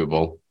Sunday Night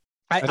Football.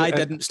 I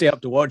didn't stay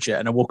up to watch it,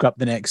 and I woke up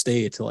the next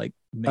day to like.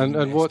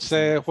 And what's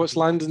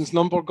Landon's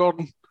number,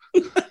 Gordon?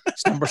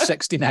 It's number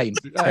 69.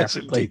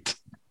 Perfectly.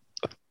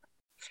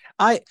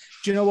 Do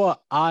you know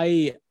what?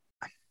 I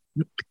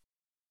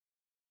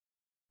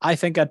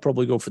think I'd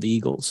probably go for the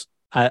Eagles.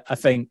 I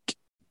think.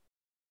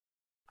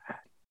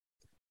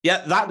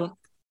 Yeah, that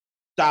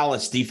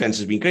Dallas defense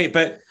has been great,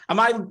 but am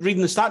I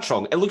reading the stats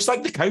wrong? It looks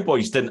like the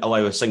Cowboys didn't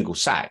allow a single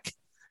sack.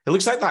 It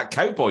looks like that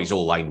Cowboys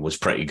O-line was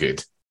pretty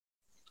good.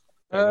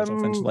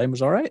 Offensive line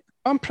was all right.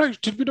 I'm pretty.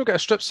 Did we not get a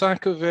strip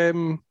sack of?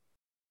 I'm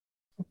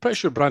pretty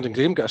sure Brandon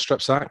Graham got a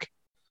strip sack.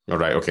 All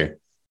right, okay.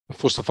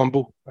 Forced a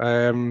fumble.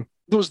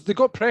 They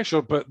got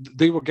pressure, but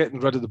they were getting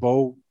rid of the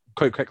ball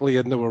quite quickly,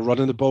 and they were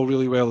running the ball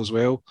really well as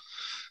well.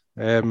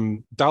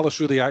 Dallas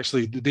really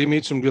they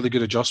made some really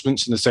good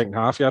adjustments in the second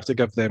half. You have to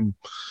give them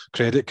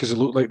credit because it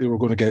looked like they were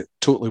going to get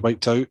totally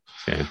wiped out.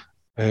 Yeah.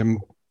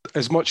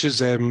 As much as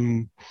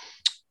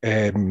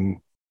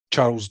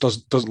Charles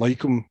doesn't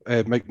like him,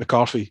 Mike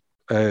McCarthy.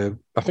 I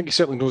think he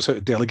certainly knows how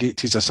to delegate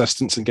to his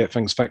assistants and get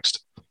things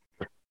fixed.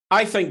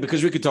 I think,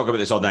 because we could talk about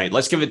this all night,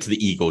 let's give it to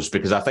the Eagles,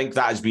 because I think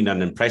that has been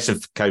an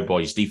impressive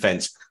Cowboys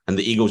defense, and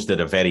the Eagles did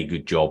a very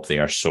good job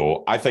there.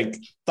 So I think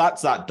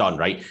that's that done,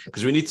 right?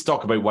 Because we need to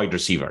talk about wide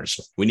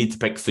receivers. We need to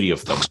pick 3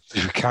 of them.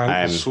 You can't.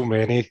 There's so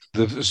many.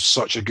 There's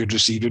such a good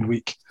receiving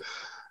week.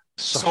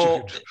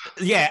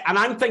 Yeah, and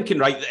I'm thinking,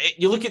 right,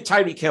 you look at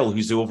Tyreek Hill,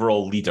 who's the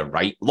overall leader,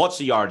 right? Lots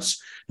of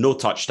yards, no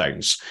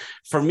touchdowns.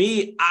 For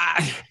me,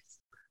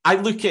 I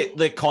look at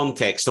the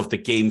context of the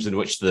games in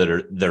which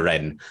they're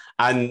in,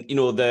 and you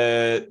know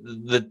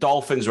the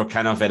Dolphins were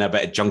kind of in a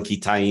bit of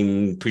junky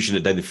time, pushing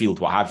it down the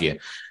field, what have you.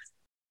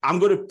 I'm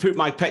going to put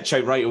my pitch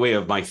out right away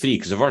of my 3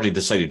 because I've already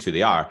decided who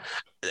they are.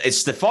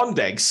 It's Stephon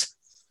Diggs.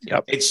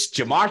 Yep. It's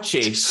Jamar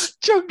Chase.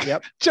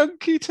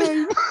 Junky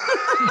time.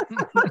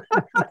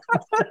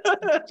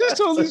 Just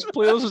all these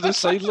players on the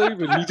sideline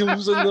with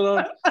needles in their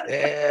arm.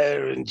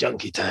 They're in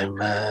junky time,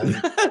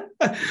 man.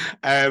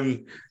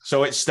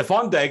 So it's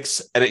Stephon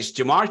Diggs and it's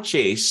Jamar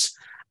Chase,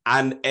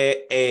 and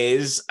it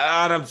is,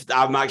 and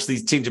I'm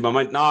actually changing my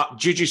mind. No,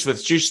 Juju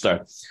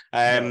Smith-Schuster.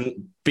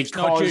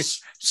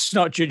 Because it's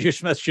not Juju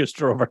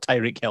Smith-Schuster over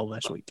Tyreek Hill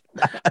this week.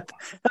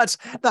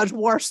 that's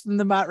worse than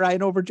the Matt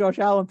Ryan over Josh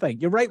Allen thing.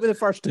 You're right with the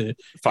first 2.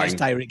 Fine. It's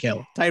Tyreek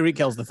Hill. Tyreek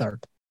Hill's the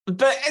 3rd.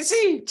 But is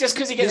he? Just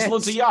because he gets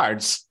loads of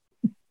yards?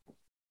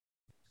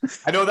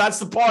 I know that's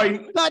the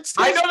point.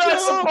 I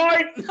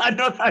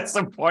know that's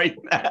the point.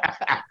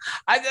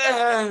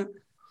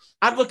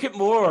 I'd look at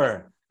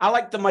more. I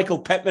like the Michael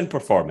Pittman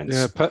performance.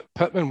 Yeah,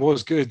 Pittman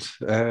was good.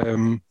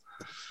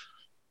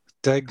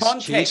 Diggs,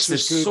 Context Chase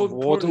was is good. so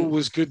Waddle important.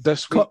 was good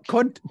this week.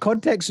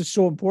 Context is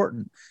so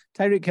important.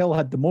 Tyreek Hill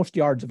had the most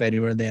yards of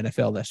anywhere in the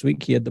NFL this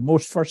week. He had the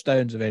most first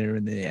downs of anywhere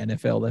in the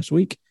NFL this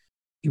week.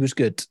 He was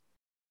good.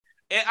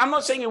 I'm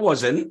not saying he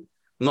wasn't.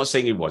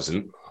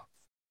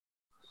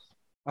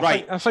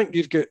 Right. I think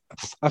you've got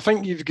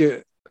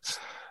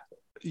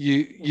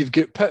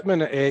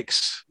Pittman at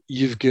X,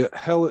 you've got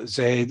Hill at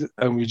Z,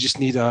 and we just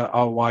need a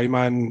Y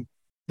man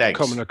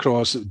coming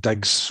across at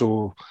Diggs.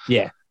 So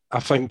yeah, I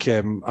think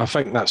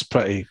that's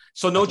pretty.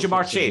 So no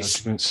Jamar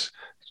Chase.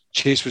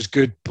 Chase was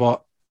good,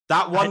 but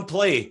that one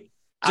play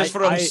just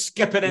for him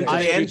skipping into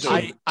the end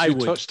zone. I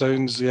would.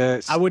 Touchdowns.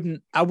 Yeah, I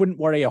wouldn't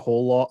worry a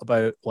whole lot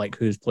about like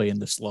who's playing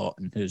the slot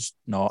and who's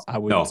not. I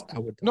would.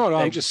 No.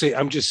 I'm just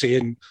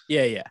saying.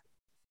 Yeah.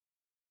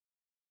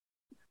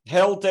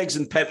 Hill, Diggs,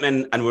 and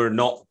Pittman, and we're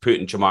not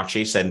putting Jamar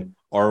Chase in,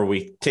 or are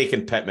we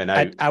taking Pittman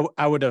out?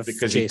 I would have,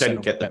 because he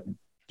didn't get them.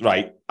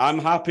 Right. I'm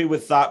happy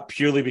with that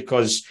purely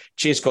because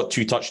Chase got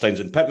 2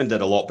 touchdowns and Pittman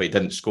did a lot, but he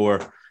didn't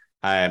score.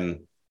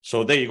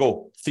 So there you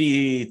go.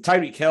 3,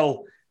 Tyreek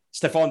Hill,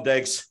 Stephon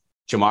Diggs,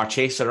 Jamar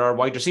Chase are our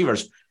wide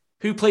receivers.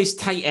 Who plays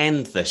tight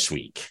end this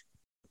week?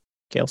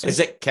 Kelsey. Is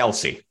it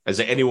Kelsey? Is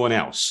it anyone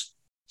else?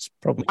 It's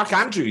probably Mark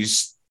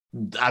Andrews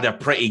had a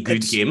pretty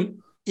good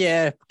game.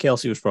 Yeah,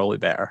 Kelsey was probably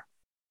better.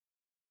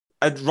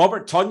 And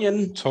Robert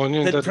Tonyan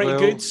did pretty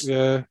good.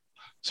 Yeah,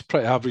 it's a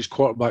pretty average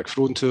quarterback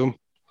thrown to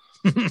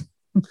him.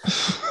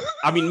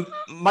 I mean,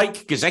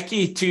 Mike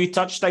Gesicki, 2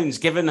 touchdowns,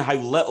 given how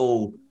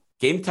little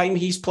game time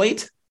he's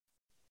played.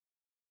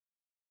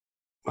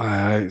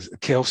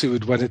 Kelsey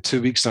would win it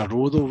 2 weeks in a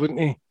row, though, wouldn't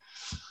he?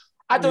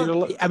 I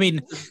don't. I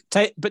mean,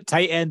 tight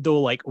end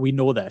though. Like we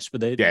know this,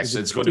 but Yes,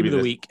 it's going to be the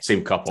the week.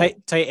 same couple.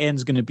 Tight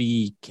end's going to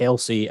be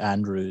Kelsey,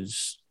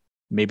 Andrews,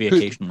 maybe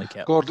occasionally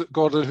Kelsey.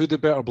 Gordon, who the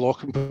better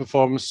blocking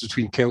performance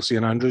between Kelsey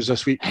and Andrews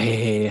this week?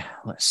 Hey,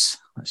 let's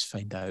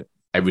find out.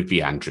 It would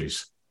be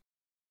Andrews.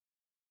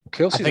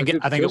 Kelsey's I think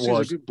it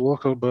was a good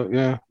blocker, but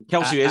yeah,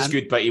 Kelsey is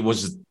good, but he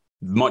was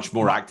much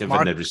more active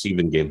in the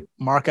receiving game.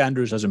 Mark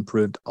Andrews has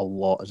improved a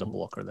lot as a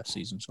blocker this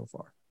season so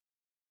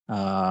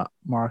far.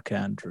 Mark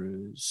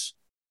Andrews.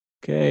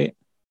 Okay.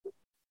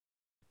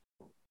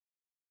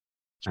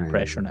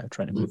 Pressure now,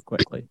 trying to move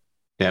quickly.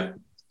 Yeah.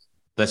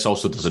 This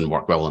also doesn't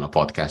work well on a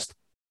podcast.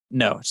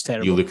 No, it's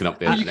terrible. You looking up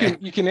there?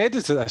 You can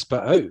edit this bit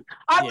out.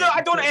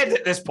 I don't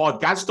edit this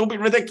podcast. Don't be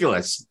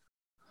ridiculous.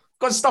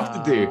 Got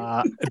stuff to do.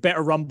 A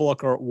better run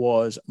blocker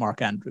was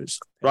Mark Andrews.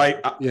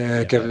 Right.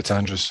 Give it to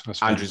Andrews.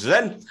 Andrews is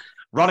in.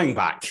 Running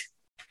back.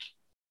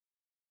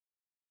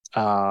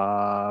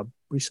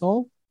 Breece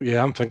Hall?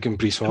 Yeah, I'm thinking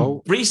Breece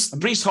Hall.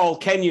 Breece Hall,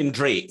 Kenyon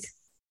Drake.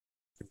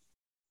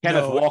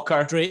 Kenneth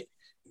Walker.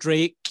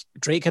 Drake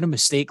had a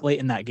mistake late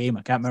in that game.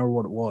 I can't remember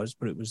what it was,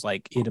 but it was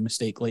like he had a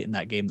mistake late in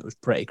that game that was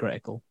pretty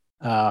critical.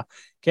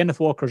 Kenneth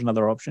Walker's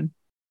another option.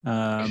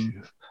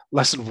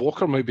 Listen,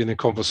 Walker might be in the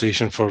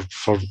conversation for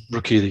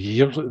Rookie of the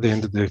Year at the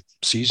end of the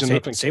season. I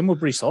think. Same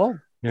with Breece Hall.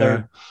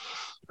 Yeah.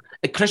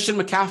 Christian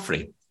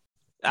McCaffrey.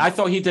 I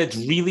thought he did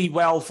really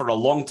well for a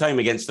long time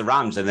against the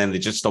Rams, and then they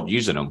just stopped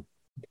using him.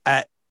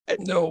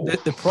 No.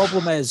 The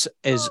problem is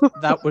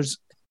that was.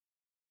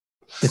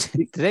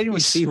 Did anyone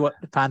see what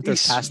the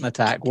Panthers' passing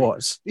attack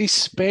was? He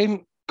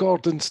spent.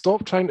 Gordon,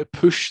 stop trying to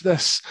push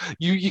this.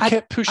 You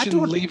kept pushing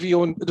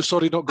Le'Veon.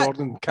 Sorry, not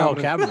Gordon.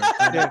 Cameron.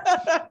 Yeah.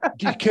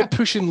 You kept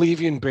pushing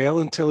Le'Veon Bell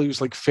until he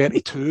was like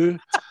 32.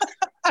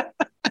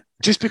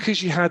 Just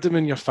because you had him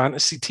in your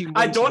fantasy team.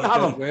 I don't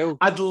have him. Well.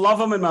 I'd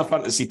love him in my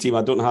fantasy team.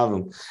 I don't have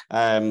him.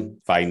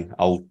 Fine.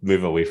 I'll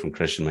move away from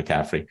Christian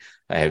McCaffrey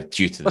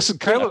due to Listen,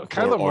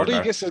 Kyler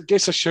Murray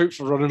gets a shout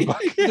for running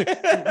back.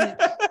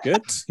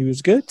 Good. He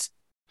was good.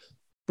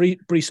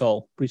 Breece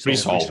Hall.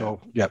 Breece Hall.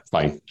 Yep.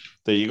 Fine.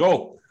 There you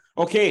go.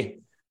 Okay.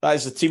 That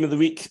is the team of the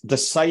week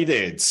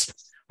decided.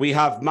 We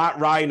have Matt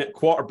Ryan at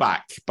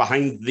quarterback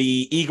behind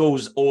the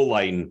Eagles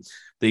O-line.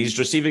 These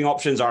receiving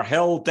options are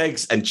Hill,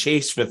 Diggs, and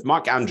Chase, with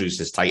Mark Andrews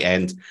his tight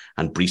end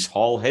and Breece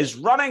Hall his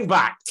running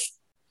back.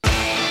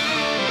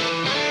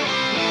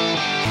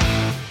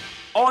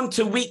 On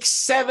to week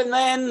 7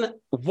 then.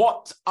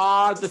 What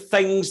are the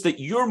things that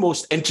you're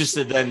most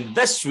interested in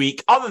this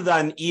week, other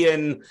than,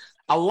 Ian,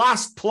 a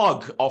last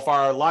plug of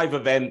our live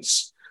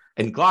events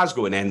in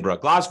Glasgow and Edinburgh?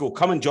 Glasgow,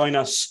 come and join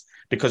us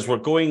because we're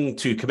going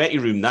to Committee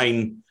Room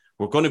 9.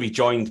 We're going to be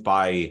joined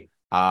by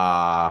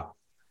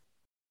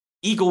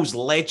Eagles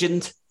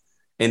legend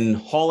in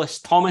Hollis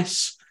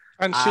Thomas.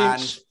 And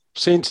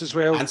Saints as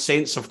well. And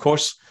Saints, of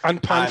course.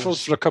 And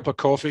Panthers for a cup of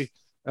coffee,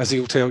 as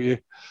he'll tell you.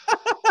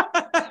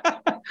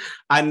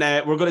 And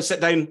we're going to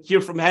sit down,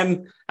 hear from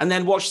him, and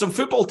then watch some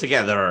football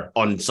together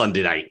on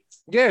Sunday night.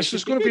 Yeah, so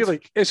it's going to be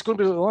like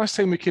the last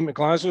time we came to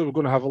Glasgow. We're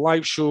going to have a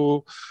live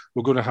show.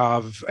 We're going to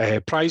have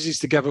prizes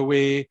to give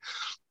away.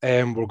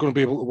 We're going to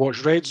be able to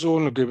watch Red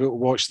Zone. We're going to be able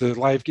to watch the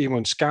live game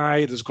on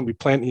Sky. There's going to be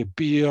plenty of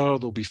beer.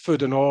 There'll be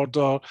food in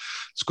order.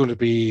 It's going to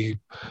be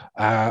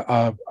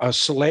a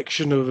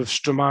selection of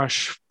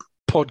Stramash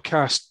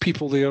podcast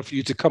people there for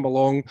you to come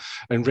along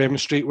and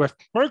remonstrate with.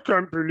 I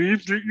can't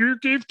believe that you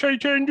gave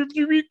tight end of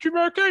the week to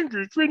Mark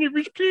Andrews when it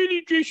was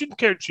clearly Jason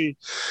Kelce.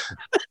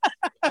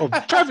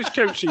 Travis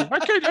Kelce.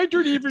 I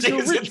don't even know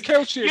which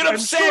Kelce. You're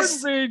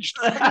obsessed. So enraged.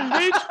 I'm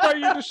enraged by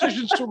your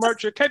decisions so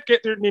much. I can't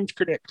get their names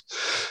correct.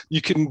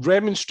 You can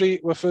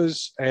remonstrate with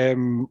us.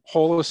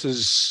 Hollis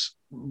is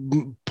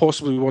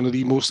possibly one of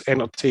the most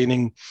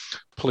entertaining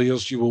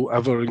players you will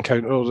ever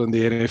encounter in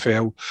the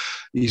NFL.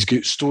 He's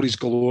got stories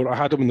galore. I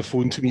had him on the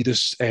phone to me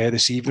this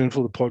evening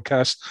for the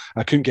podcast.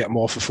 I couldn't get him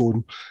off the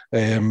phone.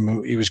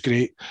 He was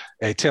great,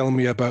 telling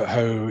me about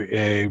how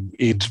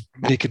he'd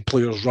naked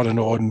players running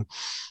on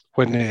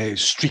when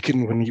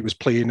streaking when he was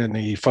playing, and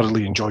he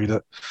thoroughly enjoyed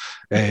it.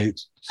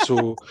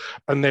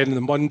 And then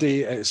the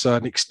Monday, it's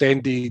an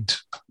extended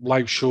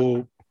live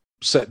show,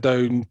 sit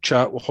down,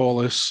 chat with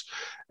Hollis.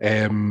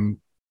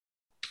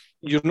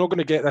 You're not going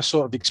to get this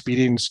sort of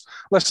experience.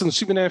 Listen,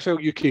 see when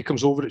NFL UK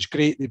comes over, it's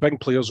great. They bring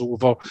players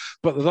over,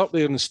 but they're up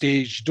there on the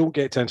stage. You don't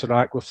get to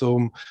interact with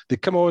them. They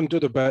come on, do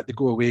their bit, they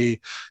go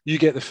away. You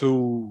get the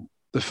full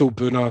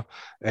boona.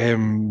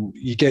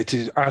 You get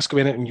to ask them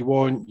anything you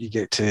want. You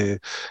get to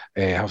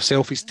have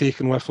selfies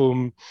taken with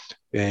them.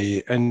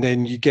 And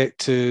then you get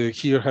to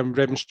hear him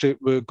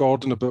remonstrate with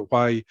Gordon about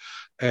why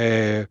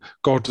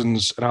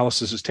Gordon's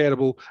analysis is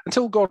terrible,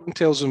 until Gordon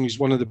tells him he's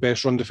one of the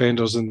best run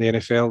defenders in the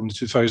NFL in the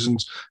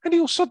 2000s, and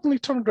he'll suddenly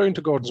turn around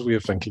to Gordon's way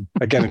of thinking.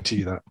 I guarantee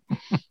you that.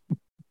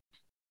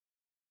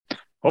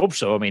 Hope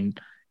so. I mean,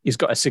 He's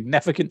got a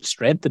significant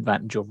strength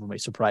advantage over me,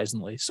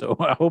 surprisingly. So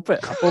I hope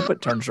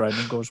it turns around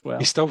and goes well.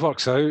 He still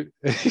works out.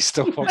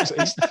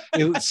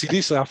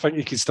 Seriously, I think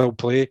he can still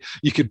play.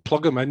 You could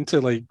plug him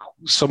into like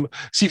some.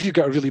 See if you've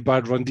got a really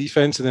bad run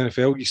defense in the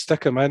NFL, you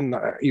stick him in,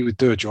 he would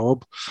do a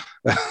job.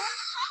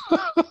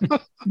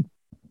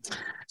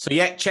 So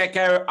yeah, check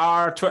out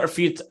our Twitter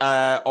feed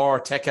or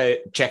check out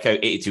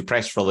 82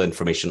 Press for all the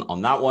information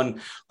on that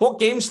one. What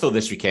games though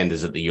this weekend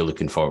is it that you're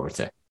looking forward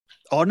to?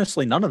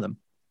 Honestly, none of them.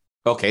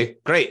 Okay,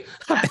 great.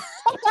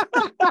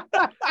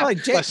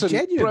 Listen,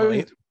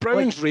 genuinely.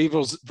 Browns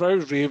Ravens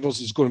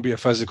is going to be a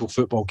physical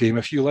football game.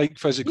 If you like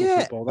physical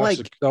football,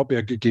 that'll be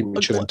a good game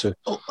to tune into.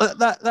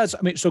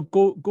 So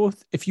go.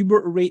 If you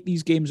were to rate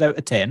these games out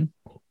of 10,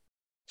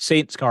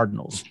 Saints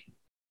Cardinals.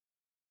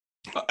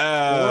 4?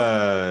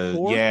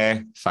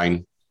 Yeah,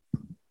 fine.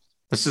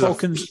 This is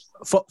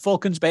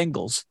Falcons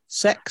Bengals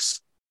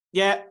 6.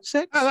 Yeah,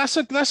 6.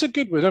 That's a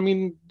good one. I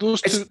mean,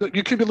 those two.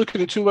 You could be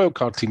looking at 2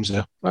 wildcard teams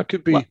there. That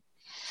could be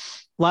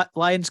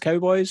Lions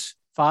Cowboys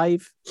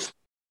 5.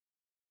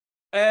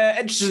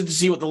 Interested to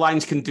see what the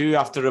Lions can do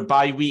after a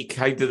bye week.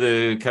 How do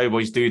the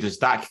Cowboys do? Does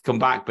Dak come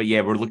back? But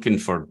yeah, we're looking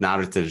for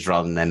narratives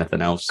rather than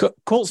anything else.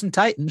 Colts and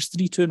Titans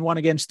 3-2-1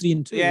 against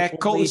 3-2. Yeah,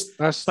 Colts.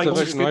 That's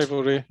division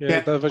rivalry.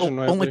 Yeah, division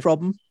rivalry. Only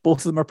problem, both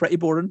of them are pretty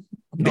boring.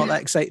 I'm not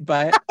that excited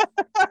by it.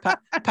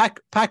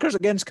 Packers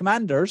against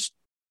Commanders.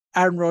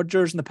 Aaron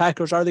Rodgers and the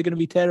Packers, are they going to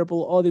be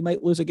terrible? Oh, they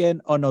might lose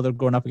again. Oh, no, they're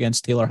going up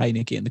against Taylor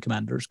Heineke and the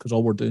Commanders because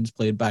all we're doing is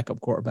playing backup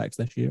quarterbacks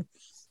this year.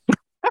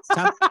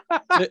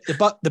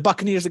 The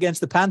Buccaneers against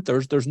the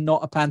Panthers. There's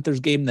not a Panthers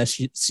game this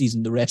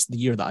season the rest of the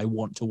year that I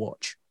want to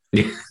watch.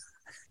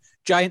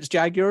 Giants,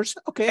 Jaguars.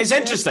 Okay. It's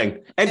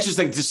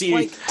interesting to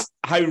see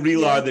how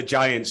real are the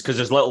Giants because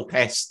there's little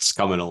tests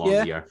coming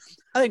along here.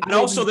 And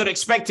also they're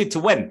expected to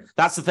win.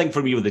 That's the thing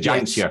for me with the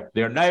Giants here.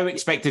 They're now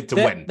expected to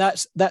win.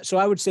 That's so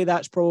I would say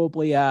that's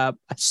probably a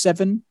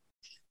 7.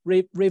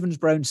 Ravens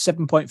Browns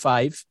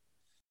 7.5.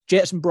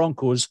 Jets and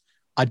Broncos.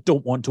 I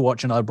don't want to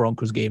watch another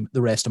Broncos game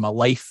the rest of my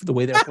life the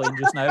way they're playing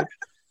just now.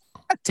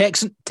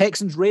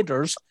 Texans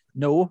Raiders.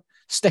 No,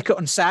 stick it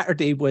on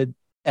Saturday with.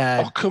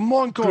 Come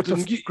on,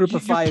 Gordon! Group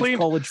of 5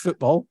 college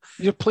football.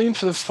 You're playing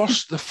for the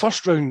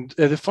first round,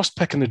 the first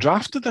pick in the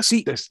draft of this.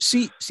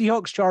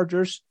 Seahawks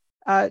Chargers.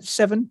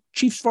 7.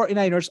 Chiefs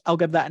 49ers, I'll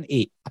give that an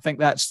 8. I think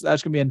that's going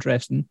to be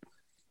interesting.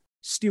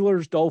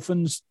 Steelers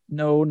Dolphins,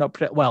 no,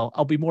 not well.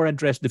 I'll be more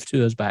interested if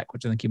Tua's back,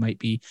 which I think he might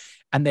be.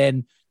 And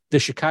then the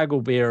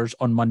Chicago Bears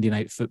on Monday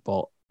Night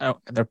Football.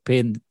 They're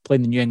playing the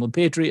New England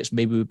Patriots,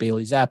 maybe with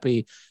Bailey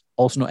Zappi.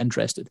 Also not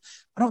interested.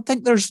 I don't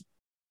think there's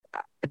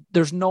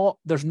not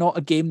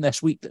a game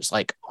this week that's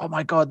like, oh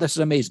my God, this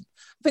is amazing.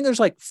 I think there's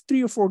like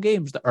 3 or 4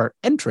 games that are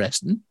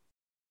interesting.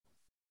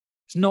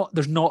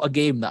 There's not a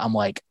game that I'm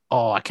like,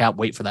 oh, I can't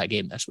wait for that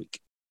game this week.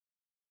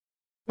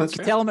 You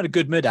can tell I'm in a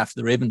good mood after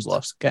the Ravens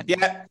loss.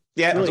 Yeah.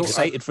 I'm really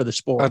excited for the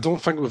sport. I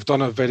don't think we've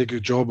done a very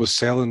good job of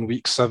selling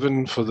week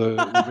 7 for the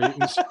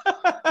ratings.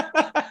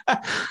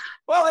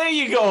 Well, there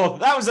you go.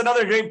 That was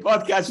another great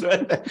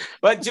podcast.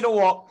 But you know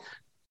what?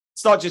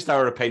 It's not just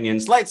our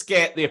opinions. Let's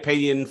get the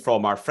opinion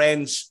from our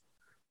friends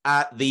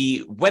at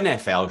the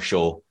WinFL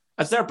show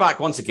as they're back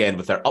once again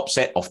with their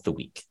upset of the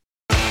week.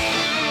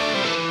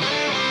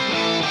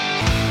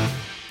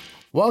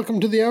 Welcome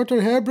to the Outer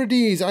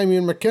Hebrides. I'm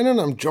Ian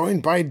McKinnon. I'm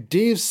joined by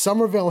Dave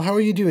Somerville. How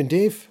are you doing,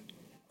 Dave?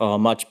 Oh,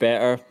 much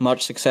better.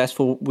 Much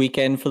successful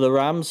weekend for the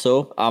Rams,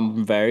 so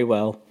I'm very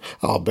well.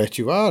 I'll bet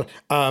you are.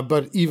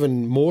 But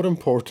even more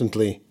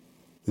importantly,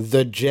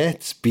 the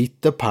Jets beat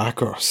the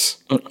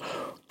Packers.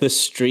 The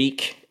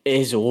streak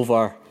is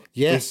over.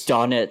 Yes. We've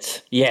done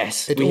it.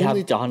 Yes, we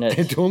have done it.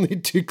 It only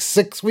took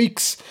 6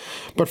 weeks,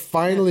 but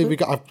finally we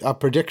got a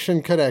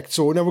prediction correct.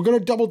 So now we're going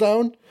to double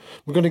down.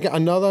 We're going to get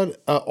another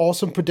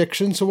awesome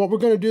prediction. So what we're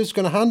going to do is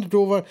going to hand it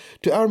over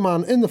to our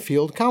man in the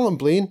field, Callum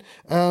Blaine.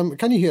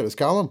 Can you hear us,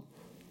 Callum?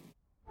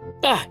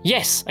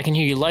 Yes, I can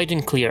hear you loud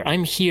and clear.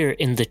 I'm here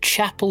in the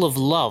Chapel of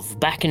Love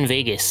back in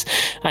Vegas.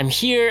 I'm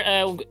here.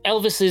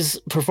 Elvis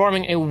is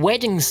performing a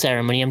wedding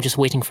ceremony. I'm just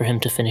waiting for him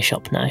to finish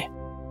up now.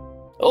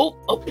 Oh,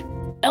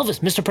 Elvis,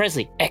 Mr.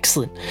 Presley,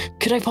 excellent.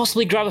 Could I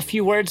possibly grab a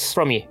few words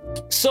from you?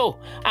 So,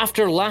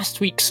 after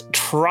last week's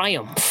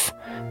triumph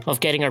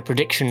of getting our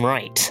prediction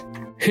right,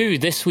 who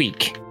this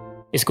week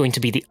is going to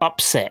be the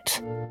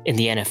upset in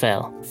the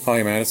NFL?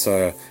 Hi man,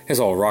 it's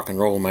all rock and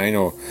roll, man. You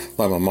know,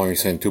 like my mom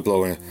used to say,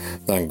 Tupelo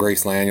and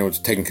Graceland, you know,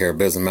 just taking care of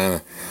business,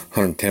 man.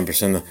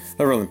 110%.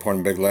 They're really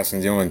important big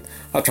lessons, you know, and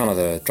I try not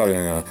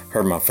to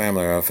hurt my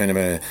family or offend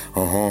anybody.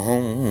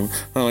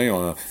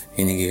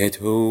 In the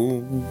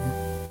ghetto.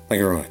 Thank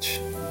you very much.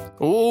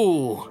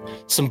 Ooh,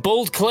 some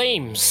bold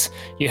claims.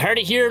 You heard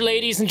it here,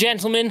 ladies and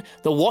gentlemen.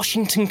 The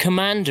Washington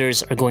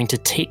Commanders are going to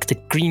take the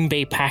Green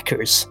Bay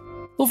Packers.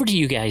 Over to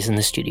you guys in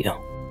the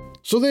studio.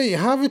 So there you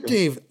have it,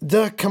 Dave.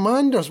 The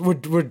Commanders,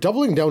 we're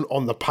doubling down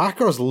on the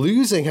Packers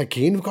losing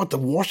again. We've got the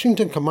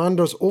Washington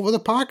Commanders over the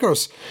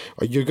Packers.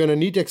 You're going to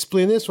need to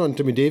explain this one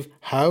to me, Dave.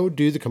 How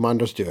do the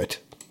Commanders do it?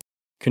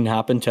 couldn't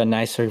happen to a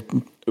nicer,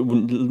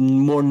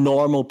 more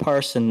normal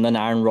person than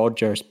Aaron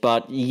Rodgers.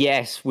 But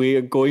yes,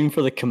 we're going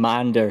for the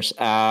Commanders.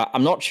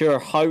 I'm not sure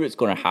how it's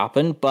going to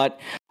happen, but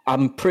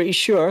I'm pretty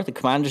sure the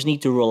Commanders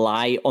need to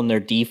rely on their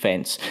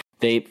defense.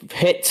 They've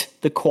hit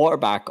the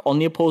quarterback on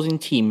the opposing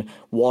team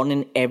 1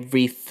 in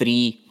every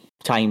 3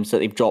 times that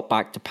they've dropped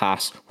back to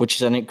pass, which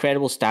is an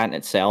incredible stat in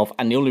itself.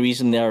 And the only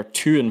reason they're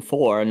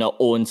 2-4 and not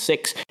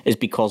 0-6 is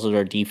because of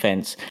their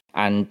defense.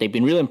 And they've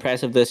been really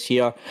impressive this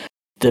year.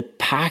 The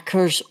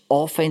Packers'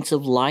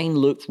 offensive line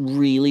looked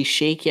really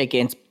shaky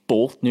against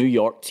both New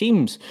York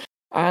teams.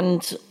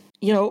 And,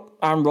 you know,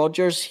 Aaron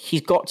Rodgers,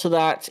 he's got to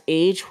that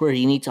age where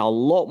he needs a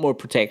lot more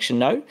protection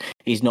now.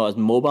 He's not as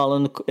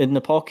mobile in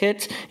the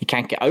pocket. He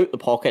can't get out the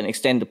pocket and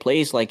extend the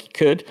plays like he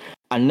could.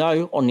 And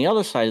now, on the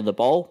other side of the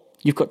ball,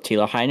 you've got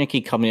Taylor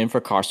Heineke coming in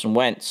for Carson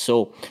Wentz.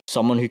 So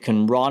someone who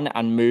can run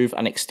and move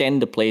and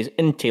extend the plays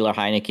in Taylor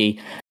Heineke.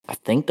 I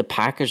think the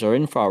Packers are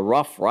in for a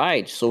rough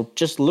ride. So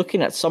just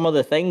looking at some of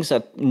the things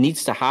that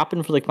needs to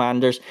happen for the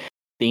Commanders,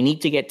 they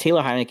need to get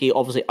Taylor Heineke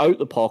obviously out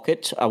the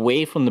pocket,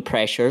 away from the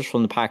pressures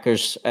from the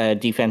Packers'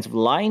 defensive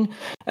line.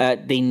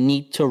 They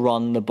need to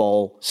run the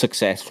ball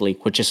successfully,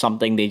 which is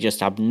something they just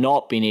have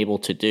not been able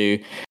to do.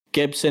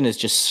 Gibson is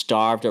just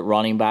starved at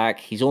running back.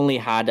 He's only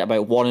had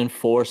about 1 in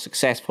 4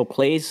 successful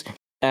plays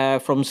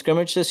from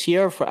scrimmage this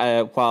year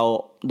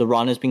while the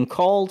run has been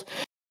called.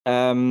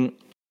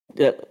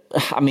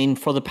 I mean,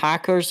 for the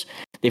Packers,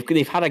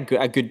 they've had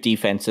a good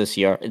defense this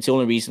year. It's the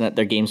only reason that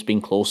their game's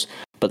been close.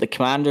 But the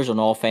Commanders on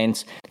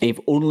offense, they've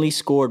only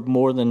scored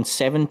more than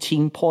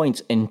 17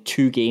 points in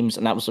 2 games,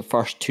 and that was the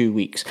first 2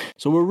 weeks.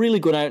 So we're really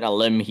going out on a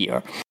limb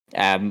here.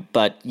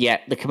 But yeah,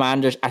 the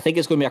Commanders, I think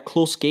it's going to be a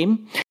close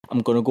game. I'm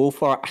going to go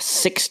for a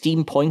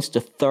 16 points to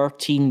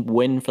 13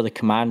 win for the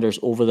Commanders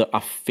over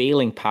a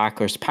failing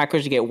Packers.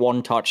 Packers to get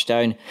 1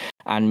 touchdown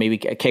and maybe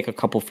kick a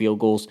couple field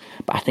goals.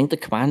 But I think the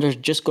Commanders are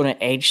just going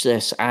to edge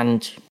this.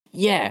 And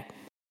yeah,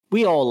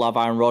 we all love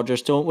Aaron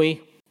Rodgers, don't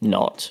we?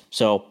 Not.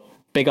 So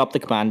big up the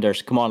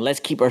Commanders. Come on, let's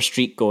keep our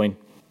streak going.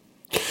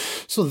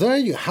 So there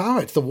you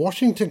have it. The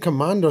Washington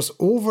Commanders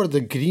over the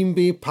Green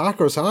Bay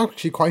Packers. I'm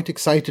actually quite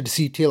excited to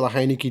see Taylor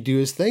Heineke do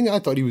his thing. I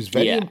thought he was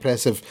very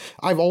impressive.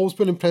 I've always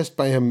been impressed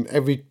by him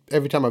every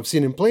time I've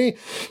seen him play.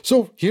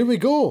 So here we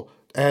go.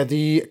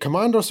 The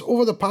Commanders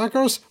over the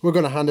Packers. We're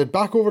going to hand it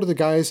back over to the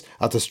guys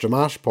at the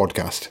Stramash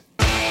podcast.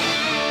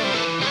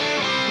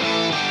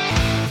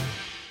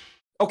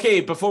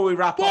 Okay, before we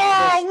wrap up.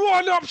 Whoa,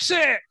 what an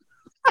upset!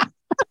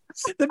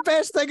 The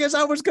best thing is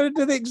I was going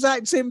to do the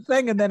exact same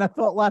thing, and then I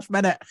thought last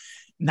minute,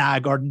 nah,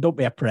 Gordon, don't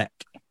be a prick.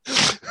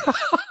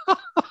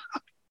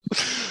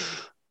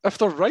 If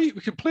they're right,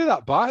 we can play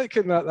that back,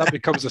 and that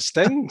becomes a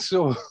sting.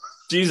 So,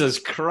 Jesus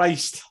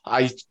Christ,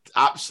 I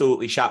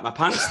absolutely shat my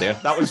pants there.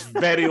 That was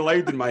very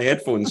loud in my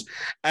headphones.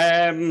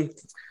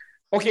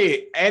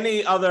 Okay,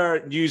 any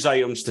other news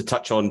items to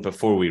touch on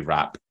before we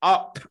wrap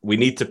up? We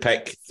need to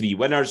pick 3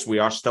 winners. We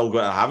are still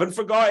going to, I haven't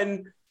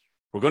forgotten.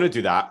 We're going to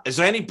do that. Is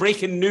there any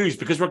breaking news?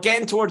 Because we're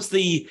getting towards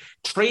the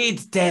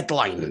trade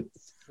deadline.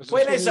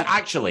 When is it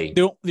actually?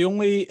 The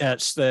only,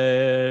 it's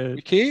the...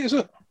 UK, is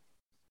it?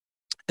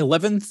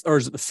 11th, or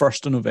is it the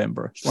 1st of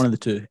November? It's one of the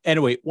two.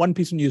 Anyway, one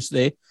piece of news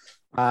today.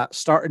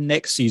 Starting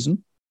next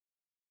season,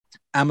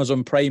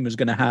 Amazon Prime is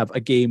going to have a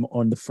game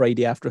on the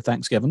Friday after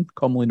Thanksgiving,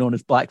 commonly known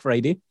as Black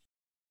Friday.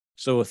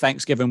 So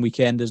Thanksgiving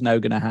weekend is now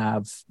going to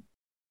have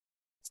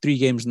 3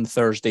 games on the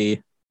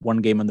Thursday, 1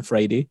 game on the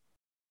Friday,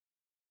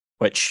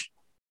 which...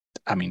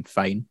 I mean,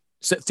 fine.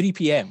 It's at 3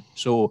 p.m.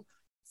 So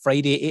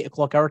Friday, 8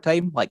 o'clock our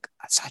time. Like,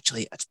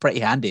 it's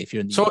pretty handy if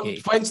you're in the UK.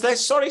 So when's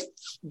this? Sorry,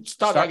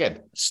 start again.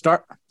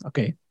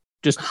 Okay.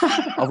 Just,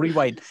 I'll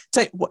rewind.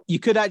 So, you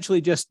could actually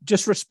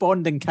just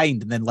respond in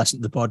kind and then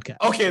listen to the podcast.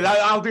 Okay,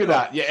 I'll do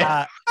that.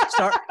 Yeah.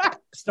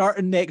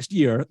 Starting next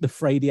year, the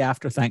Friday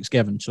after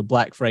Thanksgiving. So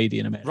Black Friday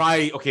in America.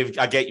 Right. Okay,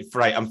 I get you.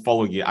 Right, I'm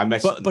following you. I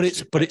missed it.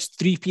 But it's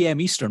 3 p.m.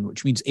 Eastern,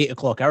 which means 8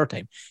 o'clock our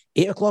time.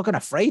 8 o'clock on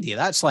a Friday.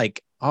 That's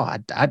like,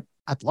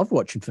 I'd love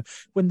watching.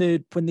 When they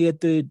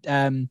had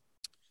the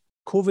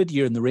COVID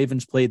year and the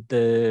Ravens played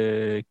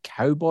the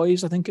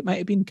Cowboys, I think it might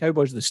have been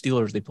Cowboys or the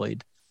Steelers they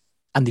played,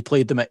 and they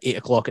played them at 8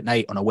 o'clock at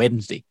night on a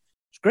Wednesday.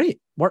 It's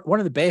great. One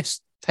of the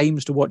best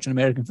times to watch an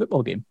American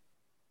football game.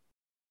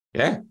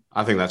 Yeah,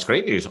 I think that's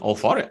great news. All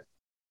for it.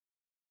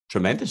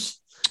 Tremendous.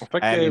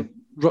 I think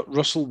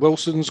Russell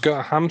Wilson's got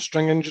a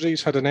hamstring injury.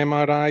 He's had an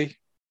MRI.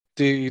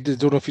 They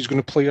don't know if he's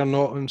going to play or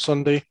not on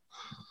Sunday.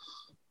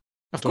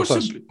 Of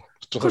course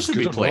he'll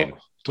be playing.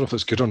 Don't know if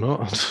it's good or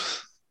not.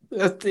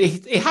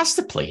 He has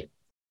to play.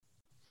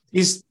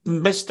 He's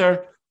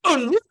Mr.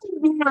 I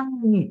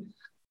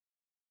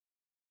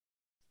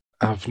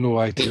have no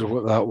idea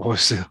what that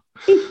was there.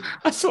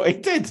 That's what he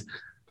did.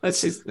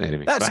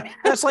 Anyway.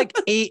 That's like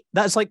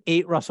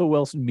 8 Russell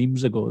Wilson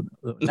memes ago.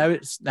 Now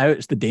it's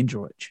the Danger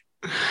Witch.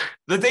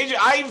 The Danger,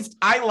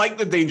 I like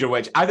the Danger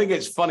Witch. I think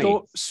it's funny.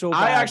 So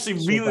I bad, actually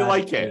so really bad.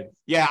 like it.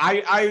 Yeah,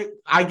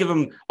 I give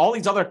him all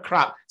these other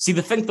crap. See,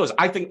 the thing though is,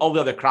 I think all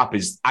the other crap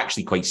is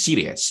actually quite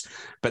serious,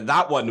 but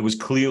that one was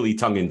clearly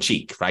tongue in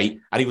cheek, right?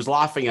 And he was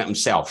laughing at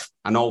himself,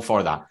 and all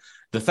for that.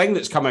 The thing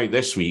that's come out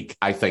this week,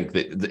 I think,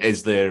 that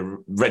is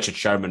the Richard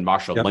Sherman,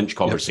 Marshall Lynch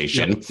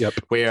conversation,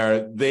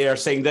 where they are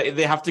saying that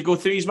they have to go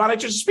through his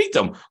manager to speak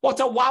to him. What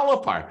a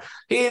walloper.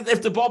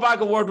 If the Bob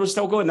Aggle award was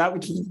still going, that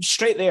would be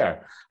straight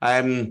there.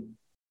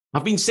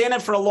 I've been saying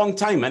it for a long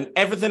time, and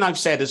everything I've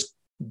said has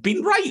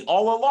been right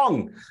all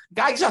along.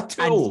 Guy's a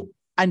tool.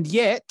 And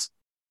yet,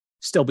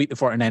 still beat the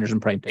 49ers in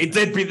prime time. He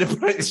did beat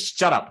the...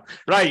 Shut up.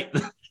 Right.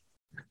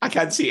 I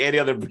can't see any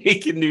other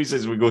breaking news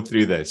as we go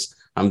through this.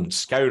 I'm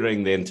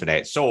scouring the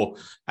internet. So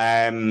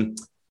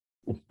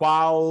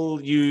while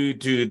you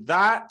do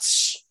that,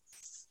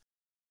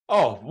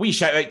 we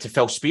shout out to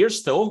Phil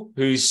Spears, though,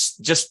 who's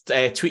just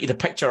tweeted a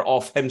picture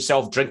of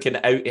himself drinking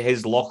out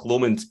his Loch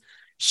Lomond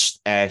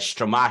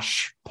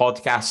Stramash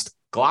podcast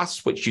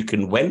glass, which you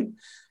can win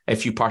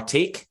if you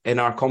partake in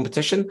our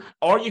competition,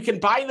 or you can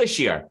buy this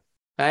year.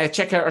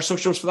 Check out our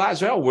socials for that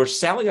as well. We're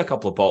selling a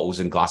couple of bottles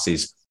and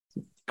glasses.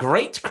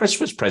 Great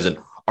Christmas present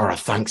or a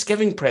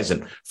Thanksgiving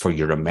present for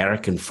your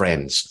American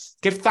friends.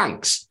 Give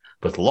thanks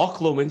with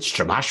Loch Lomond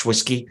Stramash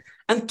whiskey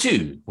and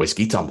 2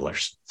 whiskey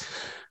tumblers.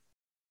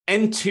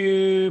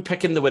 Into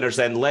picking the winners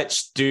then.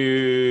 Let's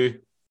do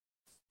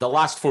the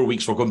last 4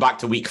 weeks. We're going back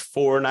to week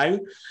 4 now.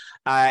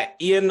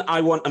 Ian,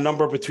 I want a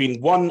number between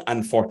 1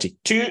 and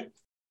 42.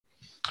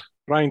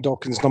 Ryan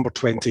Dawkins, number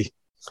 20.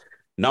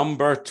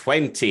 Number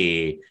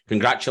 20.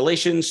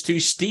 Congratulations to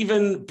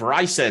Stephen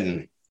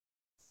Bryson.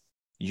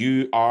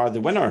 You are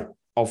the winner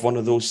of one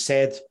of those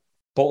said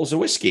bottles of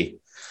whiskey.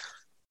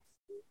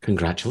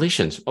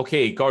 Congratulations.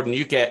 Okay, Gordon,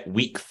 you get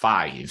week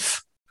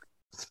 5.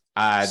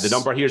 The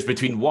number here is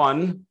between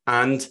 1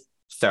 and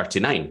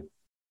 39.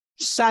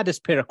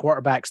 Saddest pair of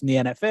quarterbacks in the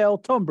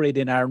NFL, Tom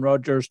Brady and Aaron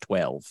Rodgers,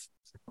 12.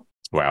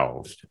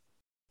 12.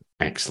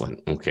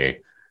 Excellent. Okay.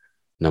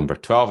 Number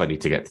 12. I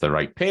need to get to the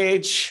right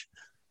page.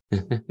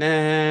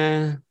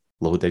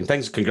 Loading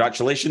things.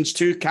 Congratulations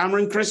to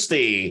Cameron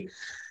Christie.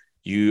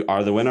 You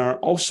are the winner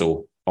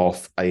also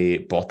of a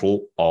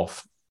bottle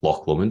of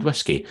Loch Lomond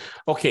whiskey.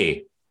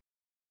 Okay.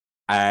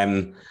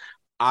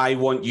 I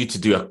want you to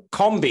do a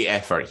combi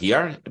effort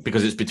here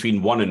because it's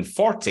between 1 and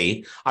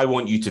 40. I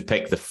want you to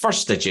pick the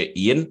first digit,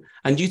 Ian,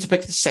 and you to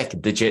pick the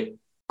second digit,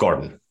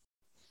 Gordon.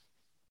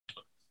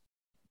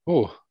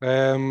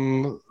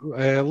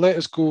 Let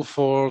us go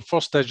for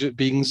first digit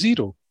being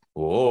 0.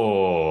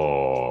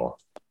 Oh.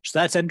 So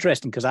that's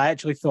interesting because I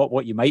actually thought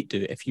what you might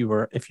do if you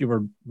were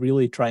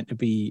really trying to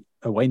be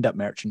a wind-up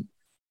merchant,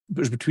 it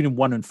was between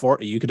 1 and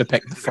 40, you could have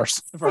picked the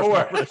first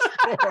 4.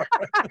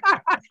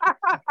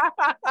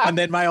 And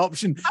then my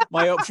option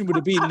would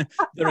have been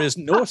there is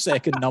no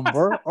second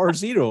number or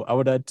 0. I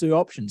would have had 2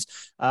 options.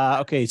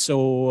 Okay,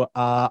 so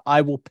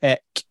I will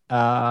pick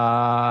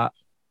number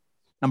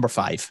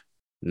 5.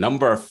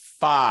 Number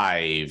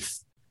 5.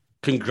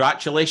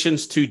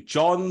 Congratulations to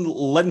John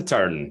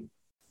Lintern.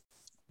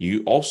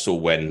 You also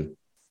win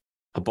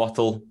a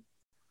bottle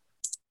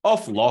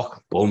of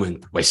Loch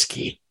Lomond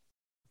whiskey.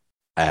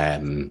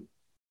 I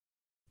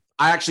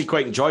actually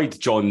quite enjoyed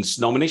John's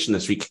nomination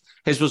this week.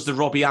 His was the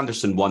Robbie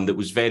Anderson one that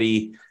was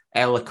very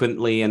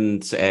eloquently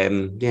and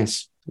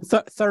yes.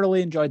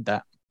 Thoroughly enjoyed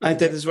that. I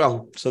did as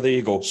well. So there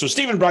you go. So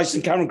Stephen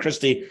Bryson, Cameron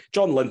Christie,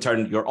 John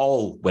Lintern, you're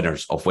all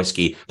winners of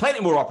whiskey. Plenty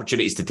more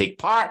opportunities to take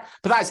part,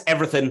 but that's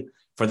everything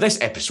for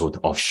this episode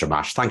of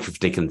Stramash. Thank you for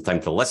taking the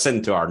time to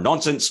listen to our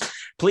nonsense.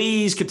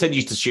 Please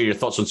continue to share your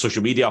thoughts on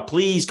social media.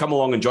 Please come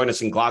along and join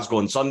us in Glasgow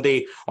on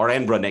Sunday or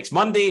Edinburgh next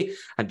Monday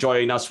and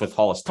join us with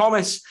Hollis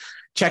Thomas.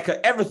 Check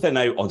everything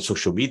out on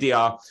social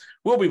media.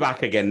 We'll be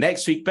back again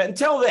next week. But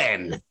until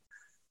then,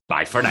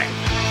 bye for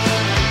now.